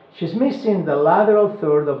 She's missing the lateral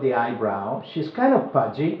third of the eyebrow, she's kind of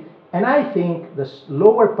pudgy, and I think the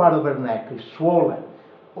lower part of her neck is swollen.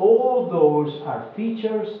 All those are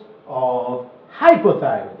features of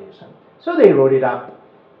hypothyroidism. So they wrote it up,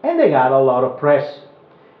 and they got a lot of press.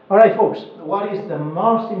 All right, folks, what is the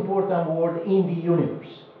most important word in the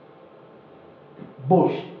universe?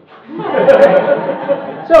 Bullshit.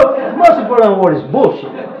 So the most important word is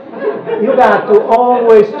bullshit. You got to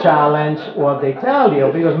always challenge what they tell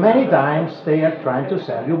you, because many times they are trying to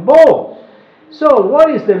sell you bull. So what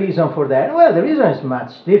is the reason for that? Well, the reason is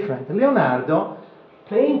much different. Leonardo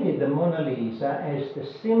painted the Mona Lisa as the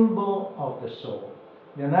symbol of the soul.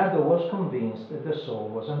 Leonardo was convinced that the soul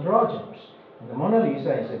was androgynous. And the Mona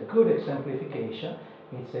Lisa is a good exemplification.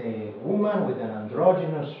 It's a woman with an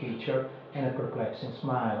androgynous feature and a perplexing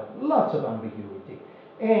smile. Lots of ambiguity.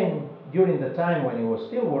 And during the time when he was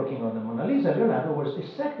still working on the Mona Lisa, Leonardo was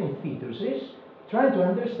dissecting fetuses, trying to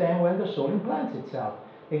understand when the soul implants itself.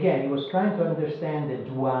 Again, he was trying to understand the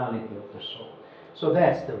duality of the soul. So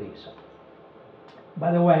that's the reason.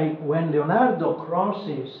 By the way, when Leonardo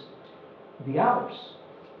crosses the Alps,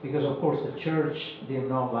 because of course the church did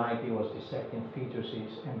not like he was dissecting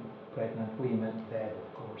fetuses and pregnant women, dead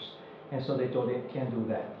of course, and so they told him, can't do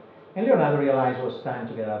that. And Leonardo realized it was time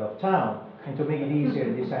to get out of town, and to make it easier,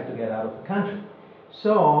 he decided to get out of the country.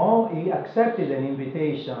 So he accepted an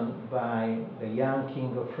invitation by the young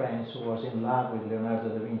king of France, who was in love with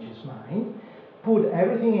Leonardo da Vinci's mind, put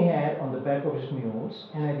everything he had on the back of his mules,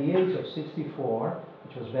 and at the age of 64,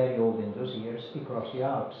 which was very old in those years, he crossed the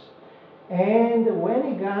Alps. And when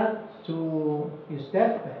he got to his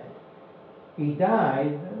deathbed, he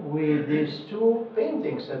died with these two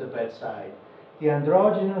paintings at the bedside. The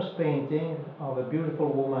androgynous painting of a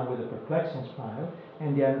beautiful woman with a perplexing smile,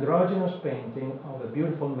 and the androgynous painting of a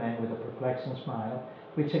beautiful man with a perplexing smile,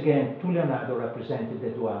 which again, to Leonardo, represented the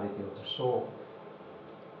duality of the soul.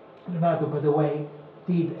 Leonardo, by the way,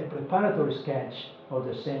 did a preparatory sketch of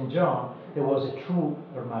the St. John that was a true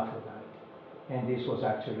hermaphrodite. And this was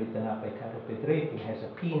actually written up by Carlo Pedretti. It has a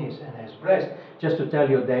penis and has breast, just to tell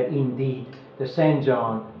you that indeed the St.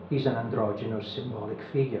 John is an androgynous symbolic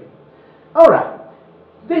figure. All right,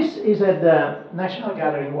 this is at the National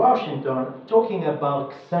Gallery in Washington, talking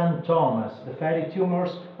about xanthomas, the fatty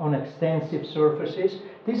tumors on extensive surfaces.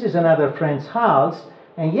 This is another French Hals,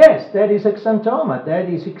 and yes, that is a xanthoma. That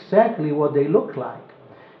is exactly what they look like.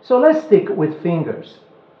 So let's stick with fingers,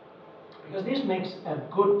 because this makes a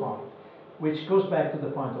good point, which goes back to the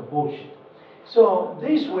point of bullshit. So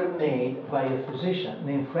these were made by a physician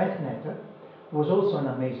named Frank Netter, who was also an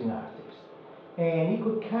amazing artist. And he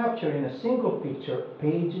could capture in a single picture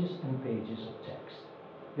pages and pages of text.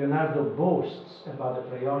 Leonardo boasts about the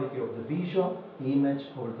priority of the visual, the image,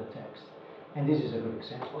 over the text. And this is a good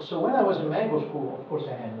example. So when I was in medical school, of course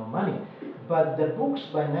I had no money, but the books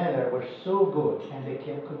by Netter were so good and they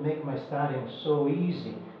could make my studying so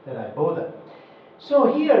easy that I bought them.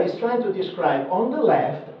 So here he's trying to describe on the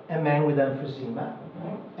left a man with emphysema,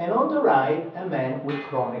 and on the right a man with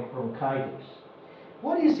chronic bronchitis.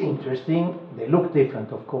 What is interesting, they look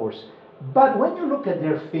different of course, but when you look at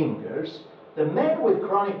their fingers, the man with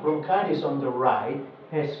chronic bronchitis on the right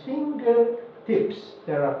has fingertips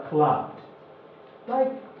that are clubbed,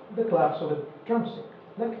 like the clubs of a drumstick,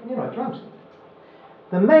 like, you know, a drumstick.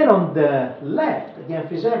 The man on the left, the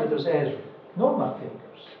emphysematous, has normal fingers.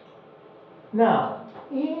 Now,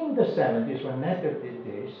 in the 70s, when Netter did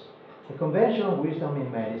this, the conventional wisdom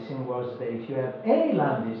in medicine was that if you have any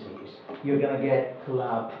lung disease, you're going to get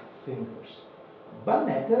clubbed fingers. But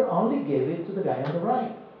Netter only gave it to the guy on the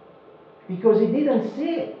right, because he didn't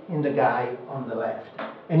see it in the guy on the left.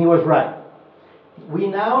 And he was right. We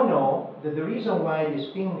now know that the reason why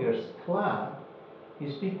these fingers club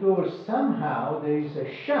is because somehow there is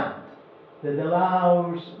a shunt that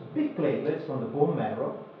allows big platelets from the bone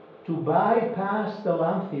marrow to bypass the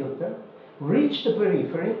lung filter, reach the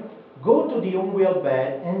periphery, go to the ungual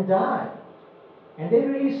bed, and die. And they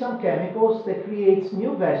release some chemicals that creates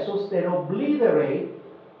new vessels that obliterate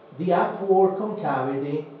the upward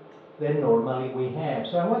concavity that normally we have.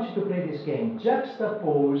 So I want you to play this game.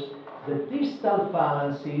 Juxtapose the distal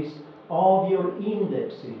phalanxes of your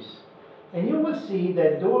indexes. And you will see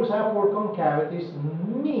that those upward concavities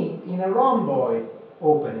meet in a rhomboid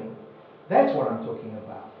opening. That's what I'm talking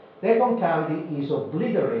about. That concavity is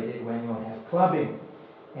obliterated when you have clubbing,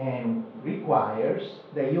 and requires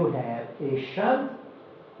that you have a shunt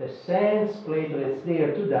that sends platelets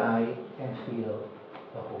there to die and fill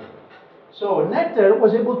the hole. So Netter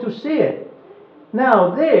was able to see it.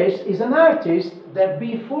 Now this is an artist that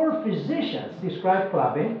before physicians described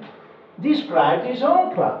clubbing, described his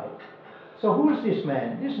own clubbing. So who's this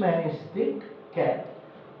man? This man is Dick Cat,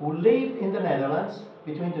 who lived in the Netherlands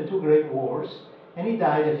between the two great wars, and he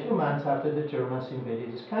died a few months after the Germans invaded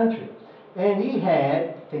his country. And he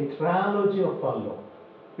had tetralogy of Fallot,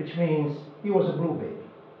 which means he was a blue baby.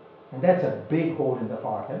 And that's a big hole in the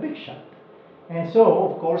heart, a big shunt. And so,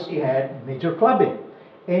 of course, he had major clubbing.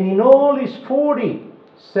 And in all his 40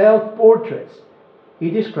 self-portraits, he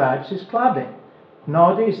describes his clubbing.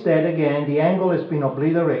 Notice that, again, the angle has been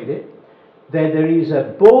obliterated, that there is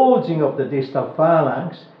a bulging of the distal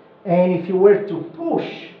phalanx, and if you were to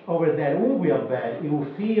push over that ungual bed, you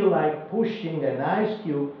will feel like pushing an ice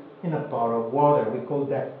cube in a pot of water. We call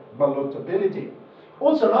that ballotability.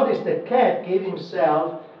 Also notice that Cat gave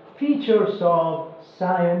himself features of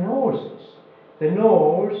cyanosis. The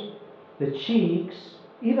nose, the cheeks,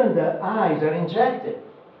 even the eyes are injected.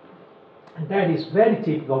 And that is very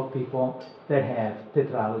typical of people that have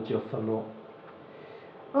tetralogy of Fallot.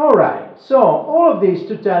 All right, so all of this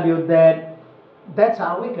to tell you that that's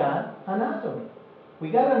how we got anatomy. We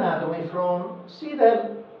got anatomy from, see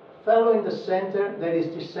that fellow in the center that is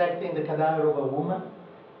dissecting the cadaver of a woman?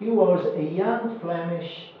 He was a young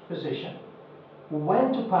Flemish physician who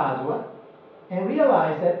went to Padua and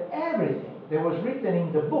realized that everything that was written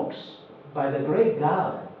in the books by the great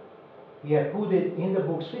Galen, he had put it in the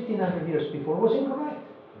books 1500 years before, was incorrect.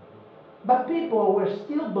 But people were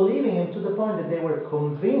still believing him to the point that they were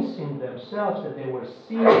convincing themselves that they were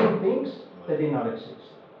seeing things that did not exist.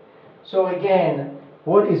 So again,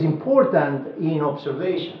 what is important in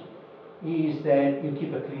observation is that you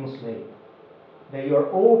keep a clean slate, that you're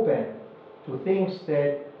open to things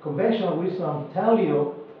that conventional wisdom tell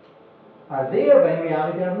you are there, but in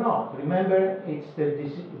reality are not. Remember, it's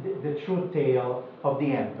the true tale of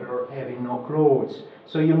the emperor having no clothes.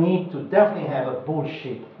 So you need to definitely have a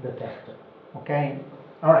bullshit detector, okay?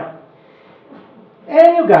 All right.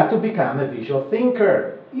 And you got to become a visual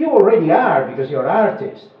thinker. You already are because you're an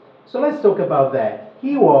artist. So let's talk about that.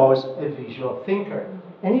 He was a visual thinker.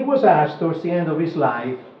 And he was asked towards the end of his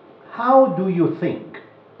life, how do you think?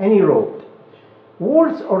 And he wrote,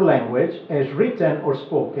 words or language, as written or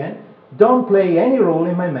spoken, don't play any role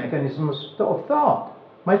in my mechanisms of thought.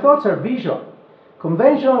 My thoughts are visual.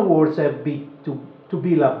 Conventional words have to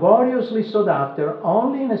be laboriously sought after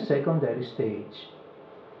only in a secondary stage.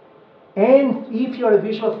 And if you're a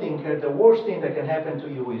visual thinker, the worst thing that can happen to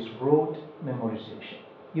you is rote memorization.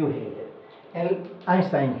 You hate it. And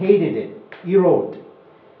Einstein hated it. He wrote,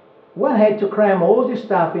 one had to cram all this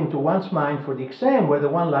stuff into one's mind for the exam, whether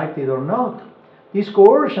one liked it or not. This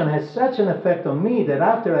coercion had such an effect on me that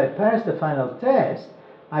after I passed the final test,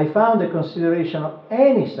 I found the consideration of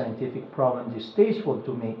any scientific problem distasteful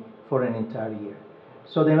to me for an entire year.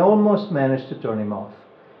 So they almost managed to turn him off.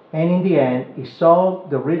 And in the end, he solved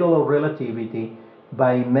the riddle of relativity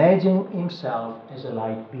by imagining himself as a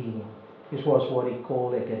light being. This was what he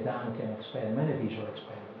called a Gedanken experiment, a visual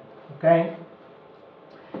experiment. Okay?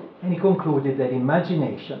 And he concluded that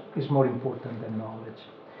imagination is more important than knowledge.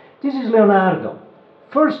 This is Leonardo.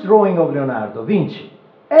 First drawing of Leonardo, Vinci.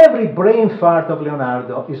 Every brain fart of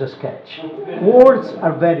Leonardo is a sketch. Words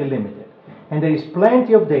are very limited. And there is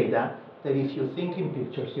plenty of data that if you think in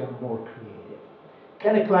pictures, you're more creative.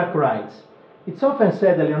 Kenneth Clark writes, it's often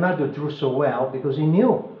said that Leonardo drew so well because he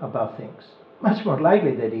knew about things. Much more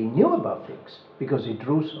likely that he knew about things because he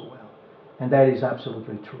drew so well. And that is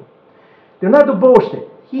absolutely true. Leonardo boasted.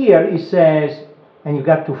 Here he says, and you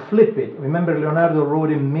got to flip it. Remember, Leonardo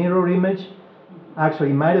wrote in mirror image. Actually,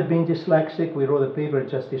 he might have been dyslexic. We wrote a paper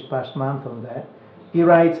just this past month on that. He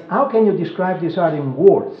writes, how can you describe this art in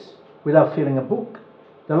words without filling a book?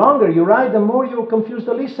 The longer you write, the more you will confuse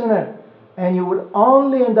the listener. And you will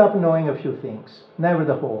only end up knowing a few things, never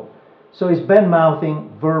the whole. So it's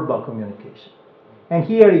bad-mouthing verbal communication. And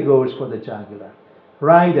here he goes for the jugular.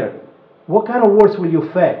 Writer, what kind of words will you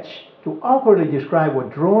fetch to awkwardly describe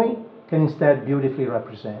what drawing can instead beautifully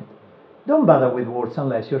represent? Don't bother with words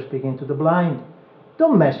unless you're speaking to the blind.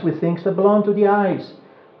 Don't mess with things that belong to the eyes.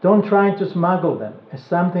 Don't try to smuggle them as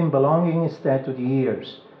something belonging instead to the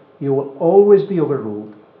ears. You will always be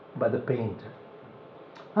overruled by the painter.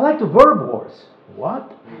 I like to verb words.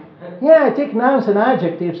 What? Yeah, I take nouns and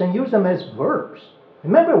adjectives and use them as verbs.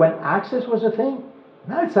 Remember when access was a thing?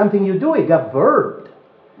 Now it's something you do. It got verbed.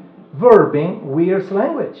 Verbing weirds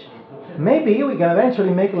language. Maybe we can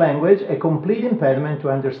eventually make language a complete impediment to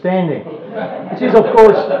understanding, which is, of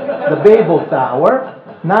course, the Babel Tower,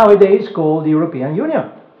 nowadays called the European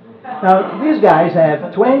Union. Now, these guys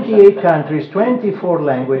have 28 countries, 24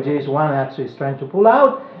 languages, one actually is trying to pull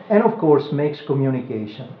out, and of course makes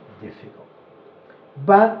communication difficult.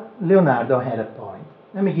 But Leonardo had a point.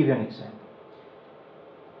 Let me give you an example.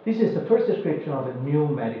 This is the first description of a new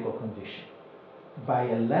medical condition by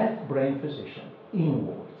a left brain physician in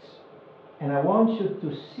words. And I want you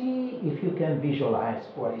to see if you can visualize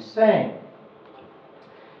what he's saying.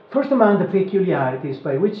 First among the peculiarities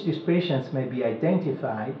by which these patients may be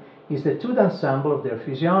identified is the toothed ensemble of their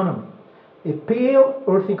physiognomy. A pale,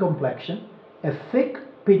 earthy complexion, a thick,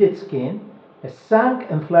 pitted skin, a sunk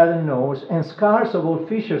and flattened nose, and scars of all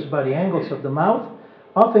features by the angles of the mouth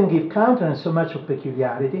often give countenance so much of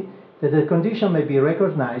peculiarity that the condition may be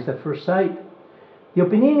recognized at first sight. The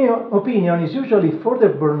opinion is usually further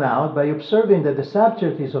borne out by observing that the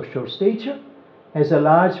subject is of short stature, has a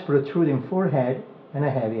large protruding forehead, and a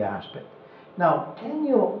heavy aspect. Now, can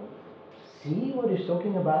you see what he's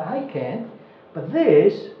talking about? I can't, but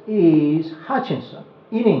this is Hutchinson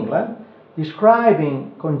in England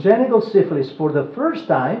describing congenital syphilis for the first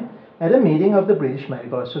time at a meeting of the British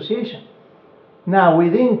Medical Association. Now,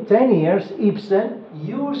 within 10 years, Ibsen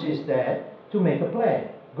uses that to make a play,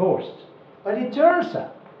 Ghosts. But it turns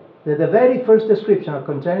out that the very first description of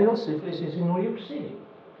congenital syphilis is in New York City.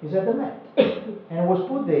 It's at the Met. And was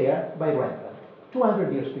put there by Rembrandt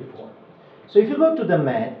 200 years before. So if you go to the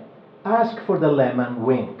Met, ask for the lemon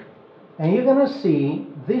wink. And you're going to see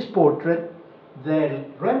this portrait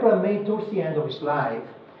that Rembrandt made towards the end of his life.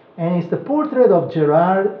 And it's the portrait of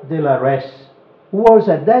Gerard de la Resse, who was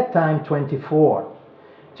at that time 24.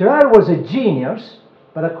 Gerard was a genius,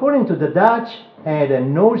 but according to the Dutch, had a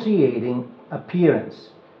nauseating appearance.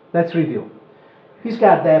 Let's review. He's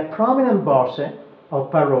got that prominent bosse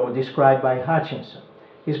of Parot described by Hutchinson.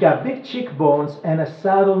 He's got big cheekbones and a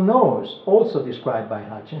saddle nose, also described by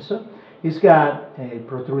Hutchinson. He's got a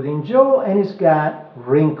protruding jaw, and he's got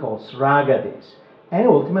wrinkles, ruggedness. And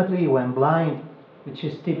ultimately he went blind, which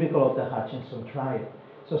is typical of the Hutchinson triad.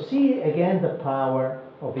 So see again the power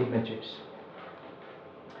of images.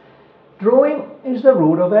 Drawing is the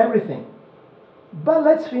root of everything. But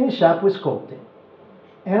let's finish up with sculpting.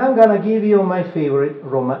 And I'm going to give you my favorite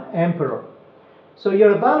Roman emperor. So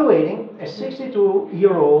you're evaluating a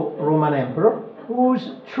 62-year-old Roman emperor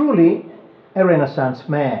who's truly a Renaissance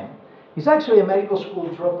man. He's actually a medical school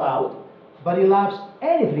dropout, but he loves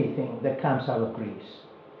everything that comes out of Greece.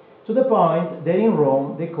 To the point that in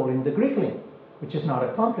Rome they call him the Greekling, which is not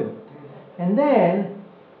a compliment. And then,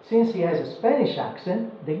 since he has a Spanish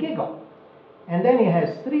accent, they giggle. And then he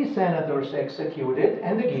has 3 senators executed,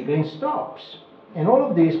 and the giggling stops. And all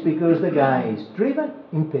of this because the guy is driven,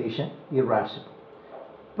 impatient, irascible.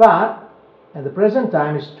 But at the present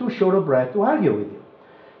time, he's too short of breath to argue with you.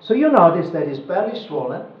 So you notice that his belly is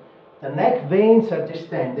swollen, the neck veins are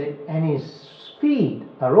distended, and his feet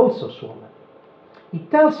are also swollen. He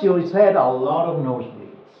tells you he's had a lot of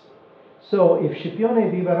nosebleeds. So if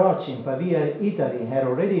Scipione di Verocci in Pavia, Italy, had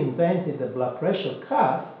already invented the blood pressure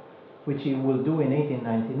cuff, which he will do in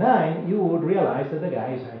 1899, you would realize that the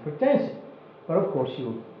guy is hypertensive. But of course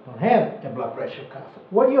you don't have a blood pressure cuff.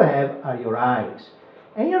 What you have are your eyes.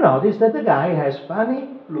 And you notice that the guy has funny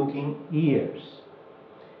looking ears.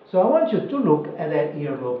 So I want you to look at that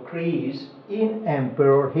earlobe crease in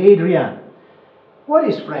Emperor Hadrian. What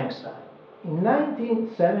is Frankenstein? In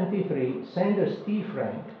 1973, Senator Steve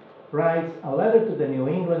Frank writes a letter to the New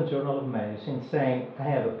England Journal of Medicine saying, I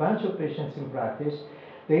have a bunch of patients in practice.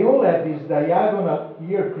 They all have this diagonal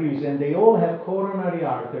ear crease and they all have coronary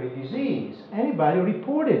artery disease. Anybody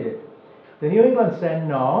reported it? The New England said,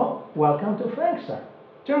 no, welcome to Frankenstein.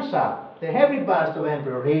 Turns out the heavy bust of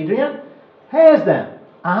Emperor Hadrian has them,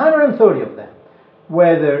 130 of them,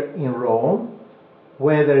 whether in Rome,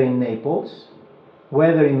 whether in Naples,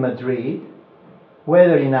 whether in Madrid,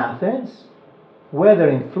 whether in Athens, whether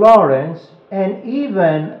in Florence, and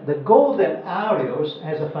even the Golden Arius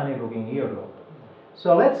has a funny looking earlobe.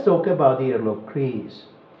 So let's talk about the earlobe crease.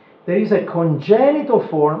 There is a congenital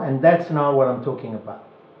form, and that's not what I'm talking about.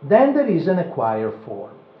 Then there is an acquired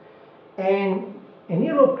form. And an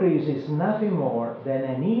earlobe crease is nothing more than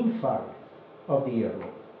an infarct of the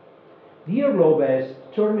earlobe. The earlobe has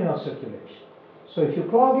terminal circulation. So if you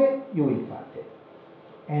clog it, you infarct it.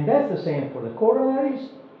 And that's the same for the coronaries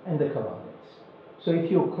and the carotids. So if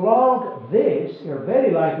you clog this, you're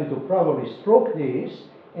very likely to probably stroke this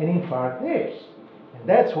and infarct this. And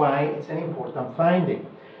that's why it's an important finding.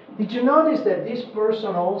 Did you notice that this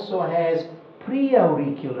person also has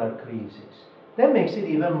preauricular creases? That makes it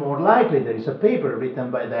even more likely. There is a paper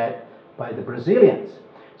written by the Brazilians.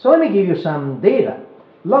 So let me give you some data.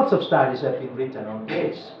 Lots of studies have been written on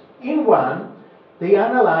this. In one, they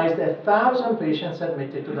analyzed 1,000 patients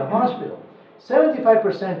admitted to the hospital.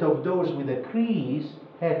 75% of those with a crease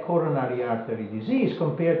had coronary artery disease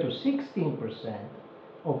compared to 16%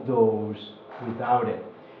 of those without it.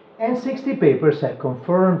 And 60 papers have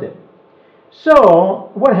confirmed it.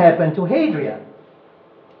 So what happened to Hadrian?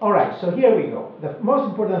 All right, so here we go. The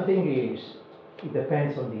most important thing is it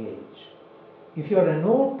depends on the age. If you're an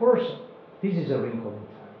old person, this is a wrinkle in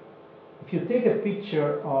time. If you take a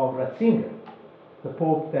picture of Ratzinger, the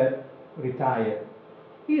Pope that retired,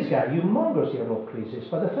 he's got humongous earlobe creases,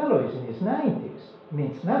 but the fellow is in his 90s.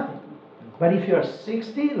 Means nothing. But if you're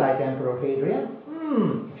 60, like Emperor Hadrian,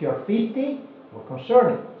 if you're 50, more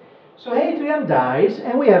concerning. So Hadrian dies,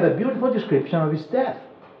 and we have a beautiful description of his death.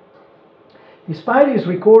 Despite his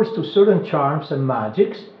recourse to certain charms and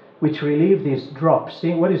magics, which relieved his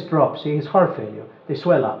dropsy, what is dropsy? His heart failure. They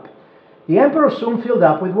swell up. The emperor soon filled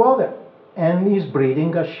up with water, and his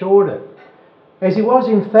breathing got shorter. As he was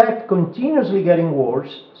in fact continuously getting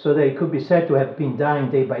worse, so that he could be said to have been dying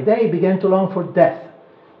day by day, he began to long for death.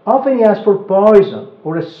 Often he asked for poison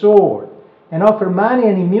or a sword, and offered money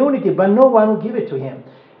and immunity, but no one would give it to him.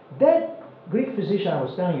 That Greek physician I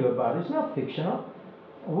was telling you about is not fictional.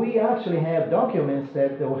 We actually have documents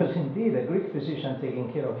that there was indeed a Greek physician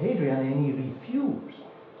taking care of Hadrian, and he refused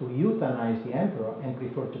to euthanize the emperor and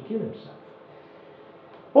preferred to kill himself.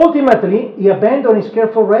 Ultimately, he abandoned his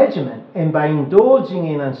careful regimen, and by indulging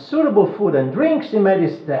in unsuitable food and drinks, he met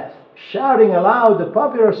his death, shouting aloud the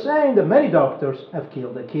popular saying that many doctors have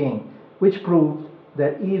killed the king, which proved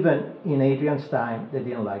that even in Hadrian's time, they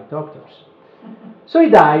didn't like doctors. So he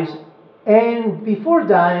dies, and before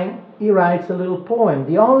dying, he writes a little poem,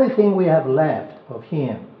 the only thing we have left of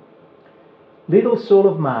him. Little soul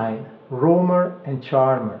of mine, roamer and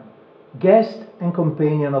charmer, guest and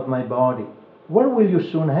companion of my body, where will you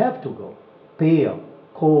soon have to go? Pale,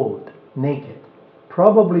 cold, naked,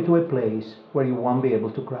 probably to a place where you won't be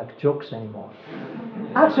able to crack jokes anymore.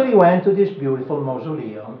 Actually went to this beautiful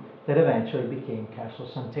mausoleum that eventually became Castle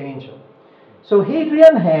Sant'Angelo. So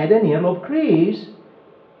Hadrian had an earlobe crease,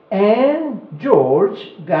 and George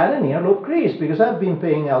got an earlobe crease, because I've been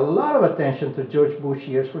paying a lot of attention to George Bush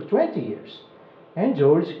years for 20 years. And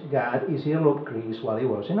George got his earlobe crease while he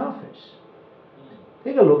was in office.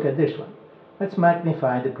 Take a look at this one. Let's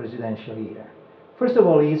magnify the presidential year. First of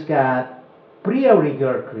all, he's got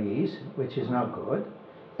pre-auricular crease, which is not good.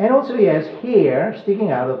 And also he has hair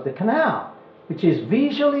sticking out of the canal, which is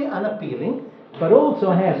visually unappealing, but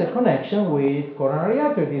also has a connection with coronary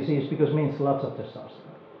artery disease, because it means lots of testosterone.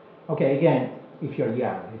 Okay, again, if you're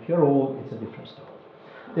young. If you're old, it's a different story.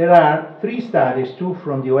 There are 3 studies, 2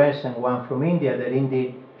 from the US and 1 from India, that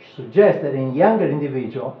indeed suggest that in younger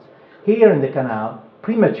individuals, hair in the canal,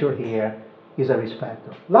 premature hair, is a risk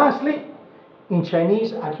factor. Lastly, in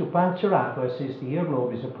Chinese acupuncture atlases, the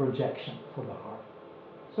earlobe is a projection for the heart.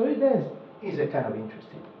 So it is a kind of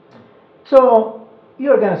interesting. So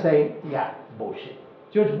you're going to say, yeah, bullshit.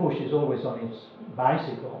 George Bush is always on his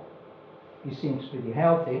bicycle. He seems pretty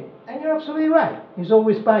healthy. And you're absolutely right. He's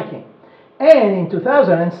always biking. And in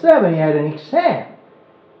 2007, he had an exam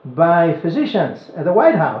by physicians at the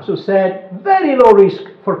White House who said, very low risk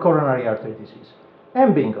for coronary artery disease.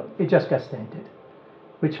 And bingo, it just got stented,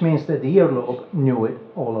 which means that the earlobe knew it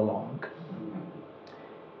all along.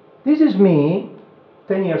 This is me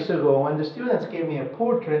 10 years ago, when the students gave me a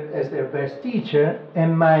portrait as their best teacher,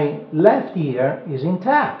 and my left ear is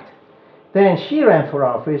intact. Then she ran for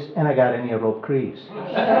office, and I got an earlobe crease.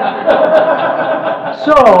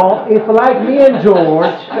 So, if like me and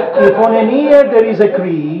George, if on an ear there is a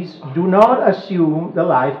crease, do not assume the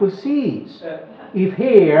life will cease. If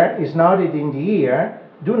hair is knotted in the ear,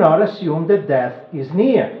 do not assume that death is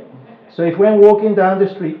near. So if when walking down the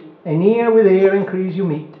street, an ear with hair and crease you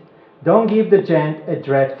meet, don't give the gent a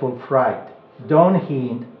dreadful fright. Don't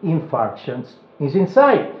hint infarctions is in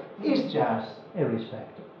sight. It's just a risk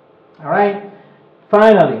factor. All right?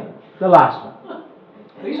 Finally, the last one.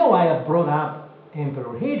 The reason why I brought up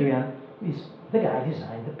Emperor Hadrian is the guy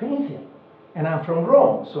designed the Pantheon. And I'm from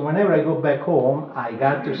Rome, so whenever I go back home, I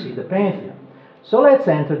got to see the Pantheon. So let's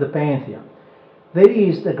enter the Pantheon. There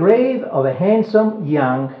is the grave of a handsome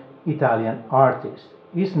young Italian artist.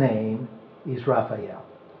 His name is Raphael.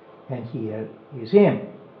 And here is him.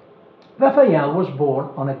 Raphael was born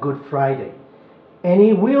on a Good Friday, and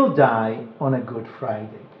he will die on a Good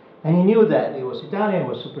Friday. And he knew that. He was Italian, he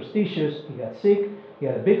was superstitious, he got sick, he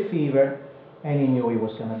had a big fever, and he knew he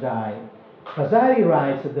was going to die. Vasari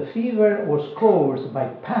writes that the fever was caused by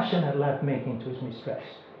passionate love-making to his mistress.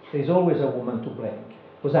 There's always a woman to blame.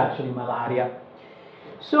 It was actually malaria.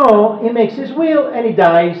 So he makes his will and he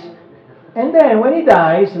dies. And then when he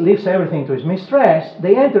dies, leaves everything to his mistress,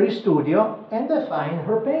 they enter his studio and they find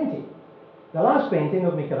her painting. The last painting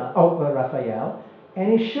of Raphael,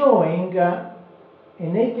 and he's showing a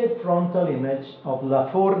naked frontal image of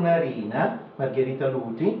La Fornarina, Margherita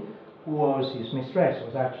Luti, who was his mistress,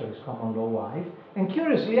 was actually his common law wife. And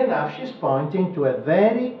curiously enough, she's pointing to a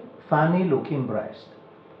very funny-looking breast.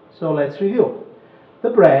 So let's review. The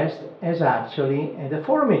breast is actually a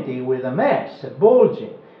deformity with a mass, a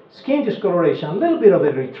bulging, skin discoloration, a little bit of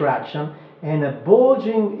a retraction, and a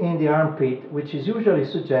bulging in the armpit, which is usually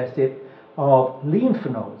suggestive of lymph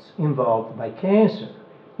nodes involved by cancer,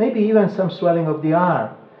 maybe even some swelling of the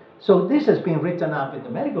arm. So this has been written up in the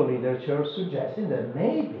medical literature, suggesting that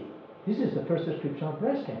maybe this is the first description of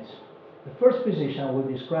breast cancer. The first physician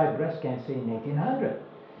who described breast cancer in 1800.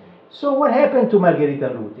 So what happened to Margherita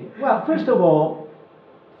Luti? Well, first of all,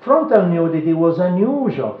 frontal nudity was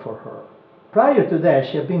unusual for her. Prior to that,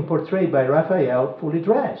 she had been portrayed by Raphael fully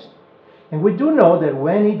dressed. And we do know that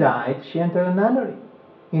when he died, she entered a nunnery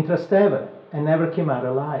in Trastevere and never came out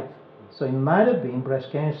alive. So it might have been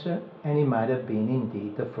breast cancer, and he might have been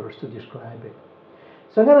indeed the first to describe it.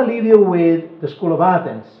 So I'm going to leave you with the School of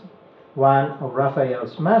Athens, one of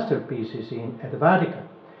Raphael's masterpieces at the Vatican.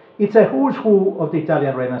 It's a who's who of the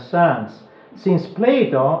Italian Renaissance, since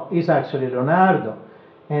Plato is actually Leonardo,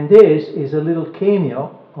 and this is a little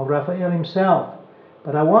cameo of Raphael himself.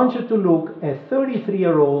 But I want you to look at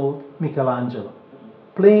 33-year-old Michelangelo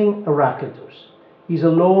playing Heraclitus. He's a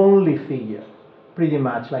lonely figure, pretty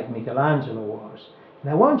much like Michelangelo was.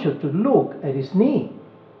 And I want you to look at his knee,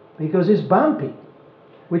 because it's bumpy,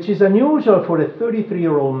 which is unusual for a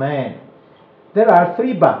 33-year-old man. There are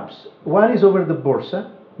 3 bumps. One is over the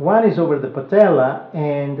bursa, one is over the patella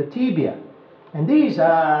and the tibia. And these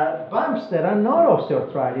are bumps that are not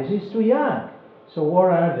osteoarthritis, it's too young. So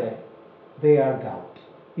what are they? They are gout.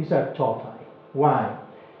 These are tophi. Why?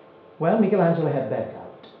 Well, Michelangelo had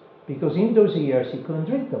backup, because in those years he couldn't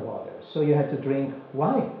drink the water, so you had to drink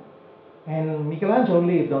wine. And Michelangelo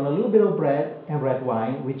lived on a little bit of bread and red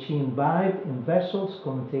wine, which he imbibed in vessels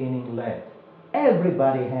containing lead.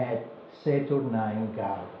 Everybody had Saturnine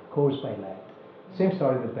gout caused by lead. Same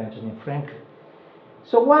story with Benjamin Franklin.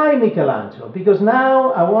 So why Michelangelo? Because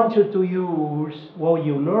now I want you to use what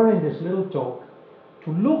you learn in this little talk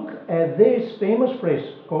to look at this famous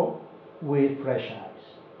fresco with fresh eyes.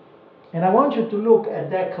 And I want you to look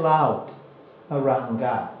at that cloud around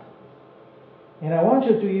God. And I want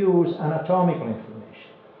you to use anatomical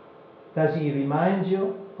information. Does he remind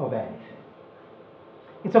you of anything?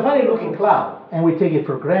 It's a funny looking cloud, and we take it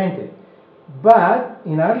for granted. But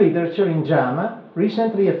in our literature in JAMA,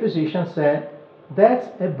 recently a physician said, that's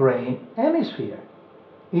a brain hemisphere.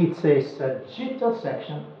 It's a sagittal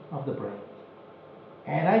section of the brain.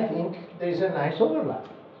 And I think there's a nice overlap.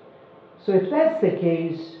 So if that's the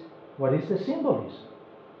case, what is the symbolism?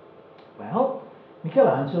 Well,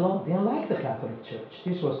 Michelangelo didn't like the Catholic Church.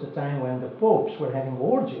 This was the time when the popes were having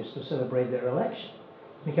orgies to celebrate their election.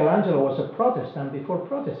 Michelangelo was a Protestant before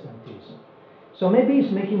Protestantism. So maybe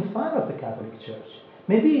he's making fun of the Catholic Church.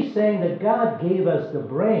 Maybe he's saying that God gave us the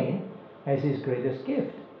brain as his greatest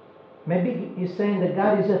gift. Maybe he's saying that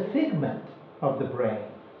God is a figment of the brain.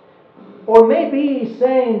 Or maybe he's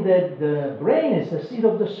saying that the brain is the seat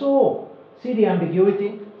of the soul. See the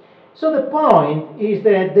ambiguity? So the point is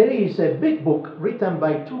that there is a big book written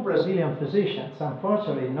by two Brazilian physicians,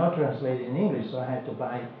 unfortunately not translated in English, so I had to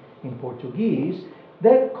buy in Portuguese,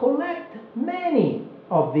 that collect many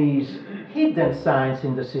of these hidden signs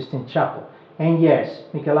in the Sistine Chapel. And yes,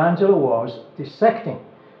 Michelangelo was dissecting.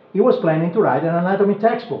 He was planning to write an anatomy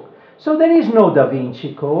textbook. So there is no Da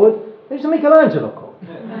Vinci Code, there's a Michelangelo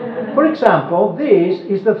Code. For example, this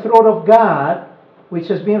is the throat of God, which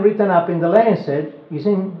has been written up in the Lancet, is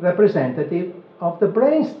representative of the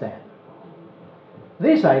brainstem.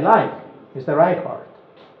 This I like, is the right heart.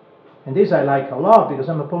 And this I like a lot because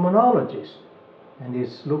I'm a pulmonologist. And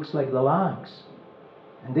this looks like the lungs.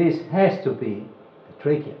 And this has to be the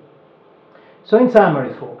trachea. So in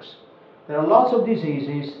summary, folks, there are lots of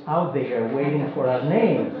diseases out there waiting for our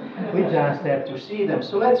name. We just have to see them.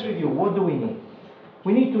 So let's review. What do we need?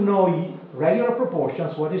 We need to know regular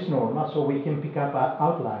proportions, what is normal, so we can pick up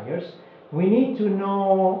outliers. We need to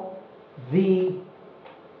know the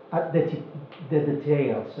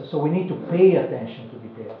details, so we need to pay attention to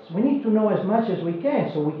details. We need to know as much as we can,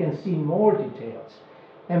 so we can see more details.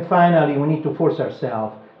 And finally, we need to force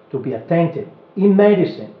ourselves to be attentive. In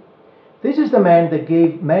medicine, this is the man that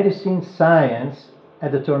gave medicine science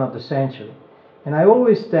at the turn of the century. And I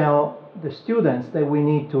always tell the students that we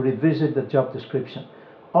need to revisit the job description.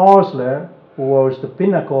 Osler, who was the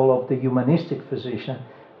pinnacle of the humanistic physician,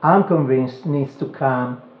 I'm convinced needs to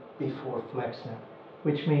come before Flexner,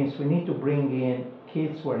 which means we need to bring in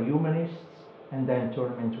kids who are humanists and then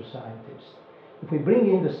turn them into scientists. If we bring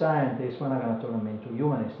in the scientists, we're not going to turn them into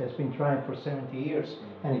humanists. That's been tried for 70 years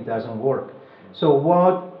and it doesn't work. So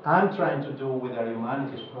what I'm trying to do with our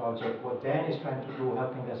humanities project, what Dan is trying to do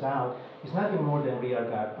helping us out, is nothing more than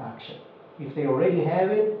rearguard action. If they already have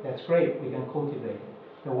it, that's great, we can cultivate it.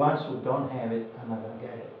 The ones who don't have it are not going to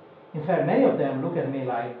get it. In fact, many of them look at me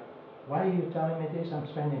like, why are you telling me this? I'm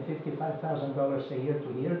spending $55,000 a year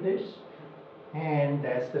to hear this. And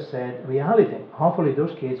that's the sad reality. Hopefully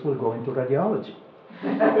those kids will go into radiology.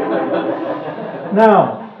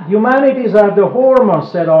 Now, humanities are the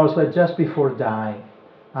hormones, said Osler just before dying.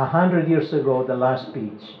 100 years ago, the last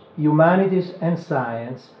speech. Humanities and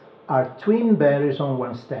science are twin berries on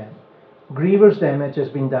one stem. Grievous damage has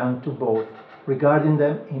been done to both, regarding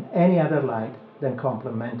them in any other light than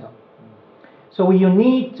complemental. So you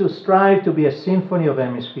need to strive to be a symphony of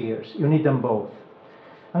hemispheres. You need them both.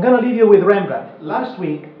 I'm going to leave you with Rembrandt. Last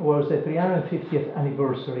week was the 350th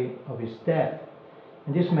anniversary of his death.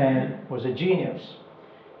 And this man was a genius.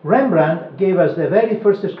 Rembrandt gave us the very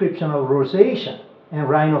first description of rosacea and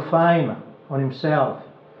rhinophyma on himself.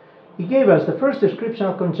 He gave us the first description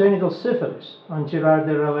of congenital syphilis on Girard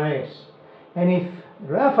de Relais. And if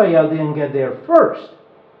Raphael didn't get there first,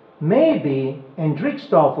 maybe Hendrik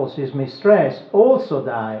Stoffels, his mistress, also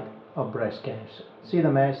died of breast cancer. See the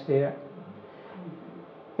mess there?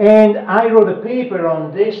 And I wrote a paper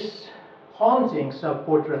on this haunting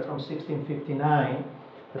self-portrait from 1659.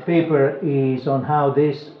 The paper is on how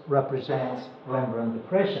this represents Rembrandt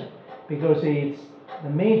depression, because it's the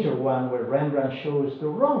major one where Rembrandt shows the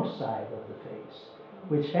wrong side of the face,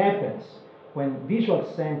 which happens when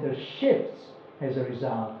visual center shifts as a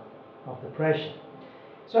result of depression.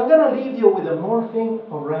 So I'm going to leave you with a morphing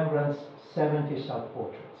of Rembrandt's 70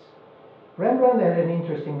 self-portraits. Rembrandt had an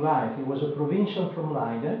interesting life. He was a provincial from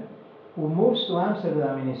Leiden who moves to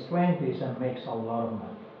Amsterdam in his 20s and makes a lot of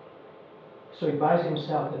money. So he buys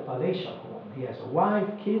himself a palatial home. He has a wife,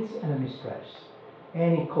 kids, and a mistress.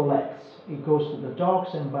 And he collects. He goes to the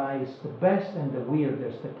docks and buys the best and the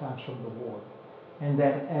weirdest that comes from the war. And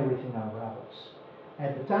then everything unravels.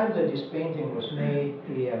 At the time that this painting was made,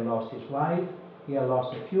 he had lost his wife, he had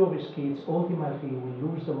lost a few of his kids. Ultimately, he will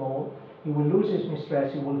lose them all. He will lose his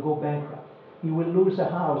mistress. He will go bankrupt. He will lose a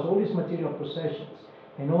house, all his material possessions,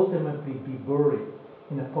 and ultimately be buried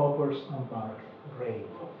in a pauper's unmarked grave.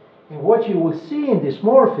 And what you will see in this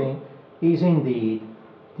morphing is indeed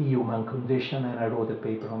the human condition, and I wrote a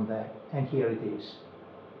paper on that, and here it is.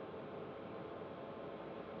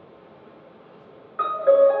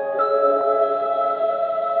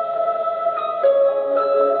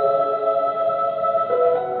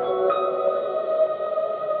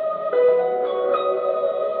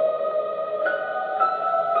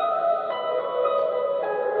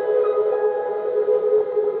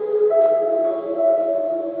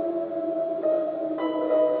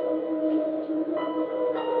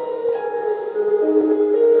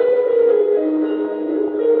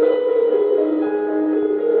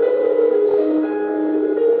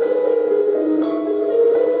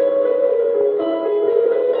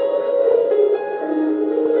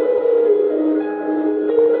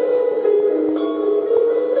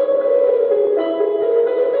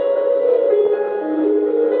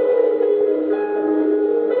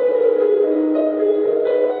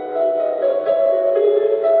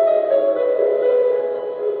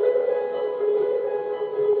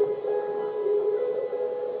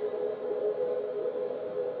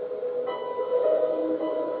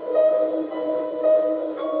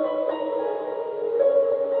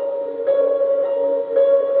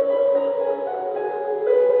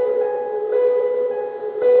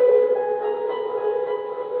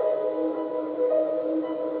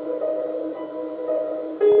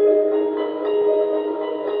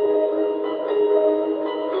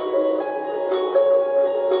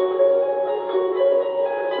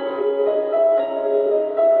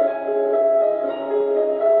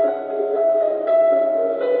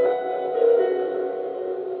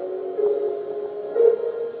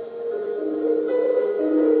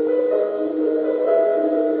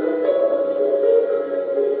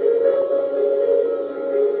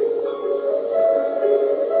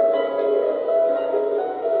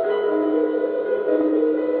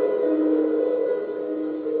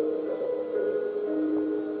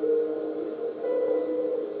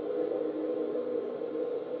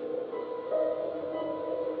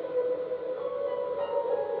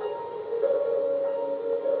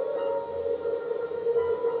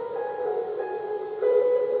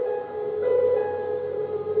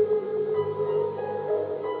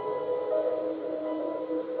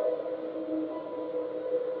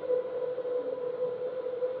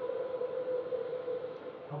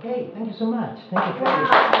 Okay, thank you so much. Thank you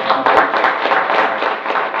for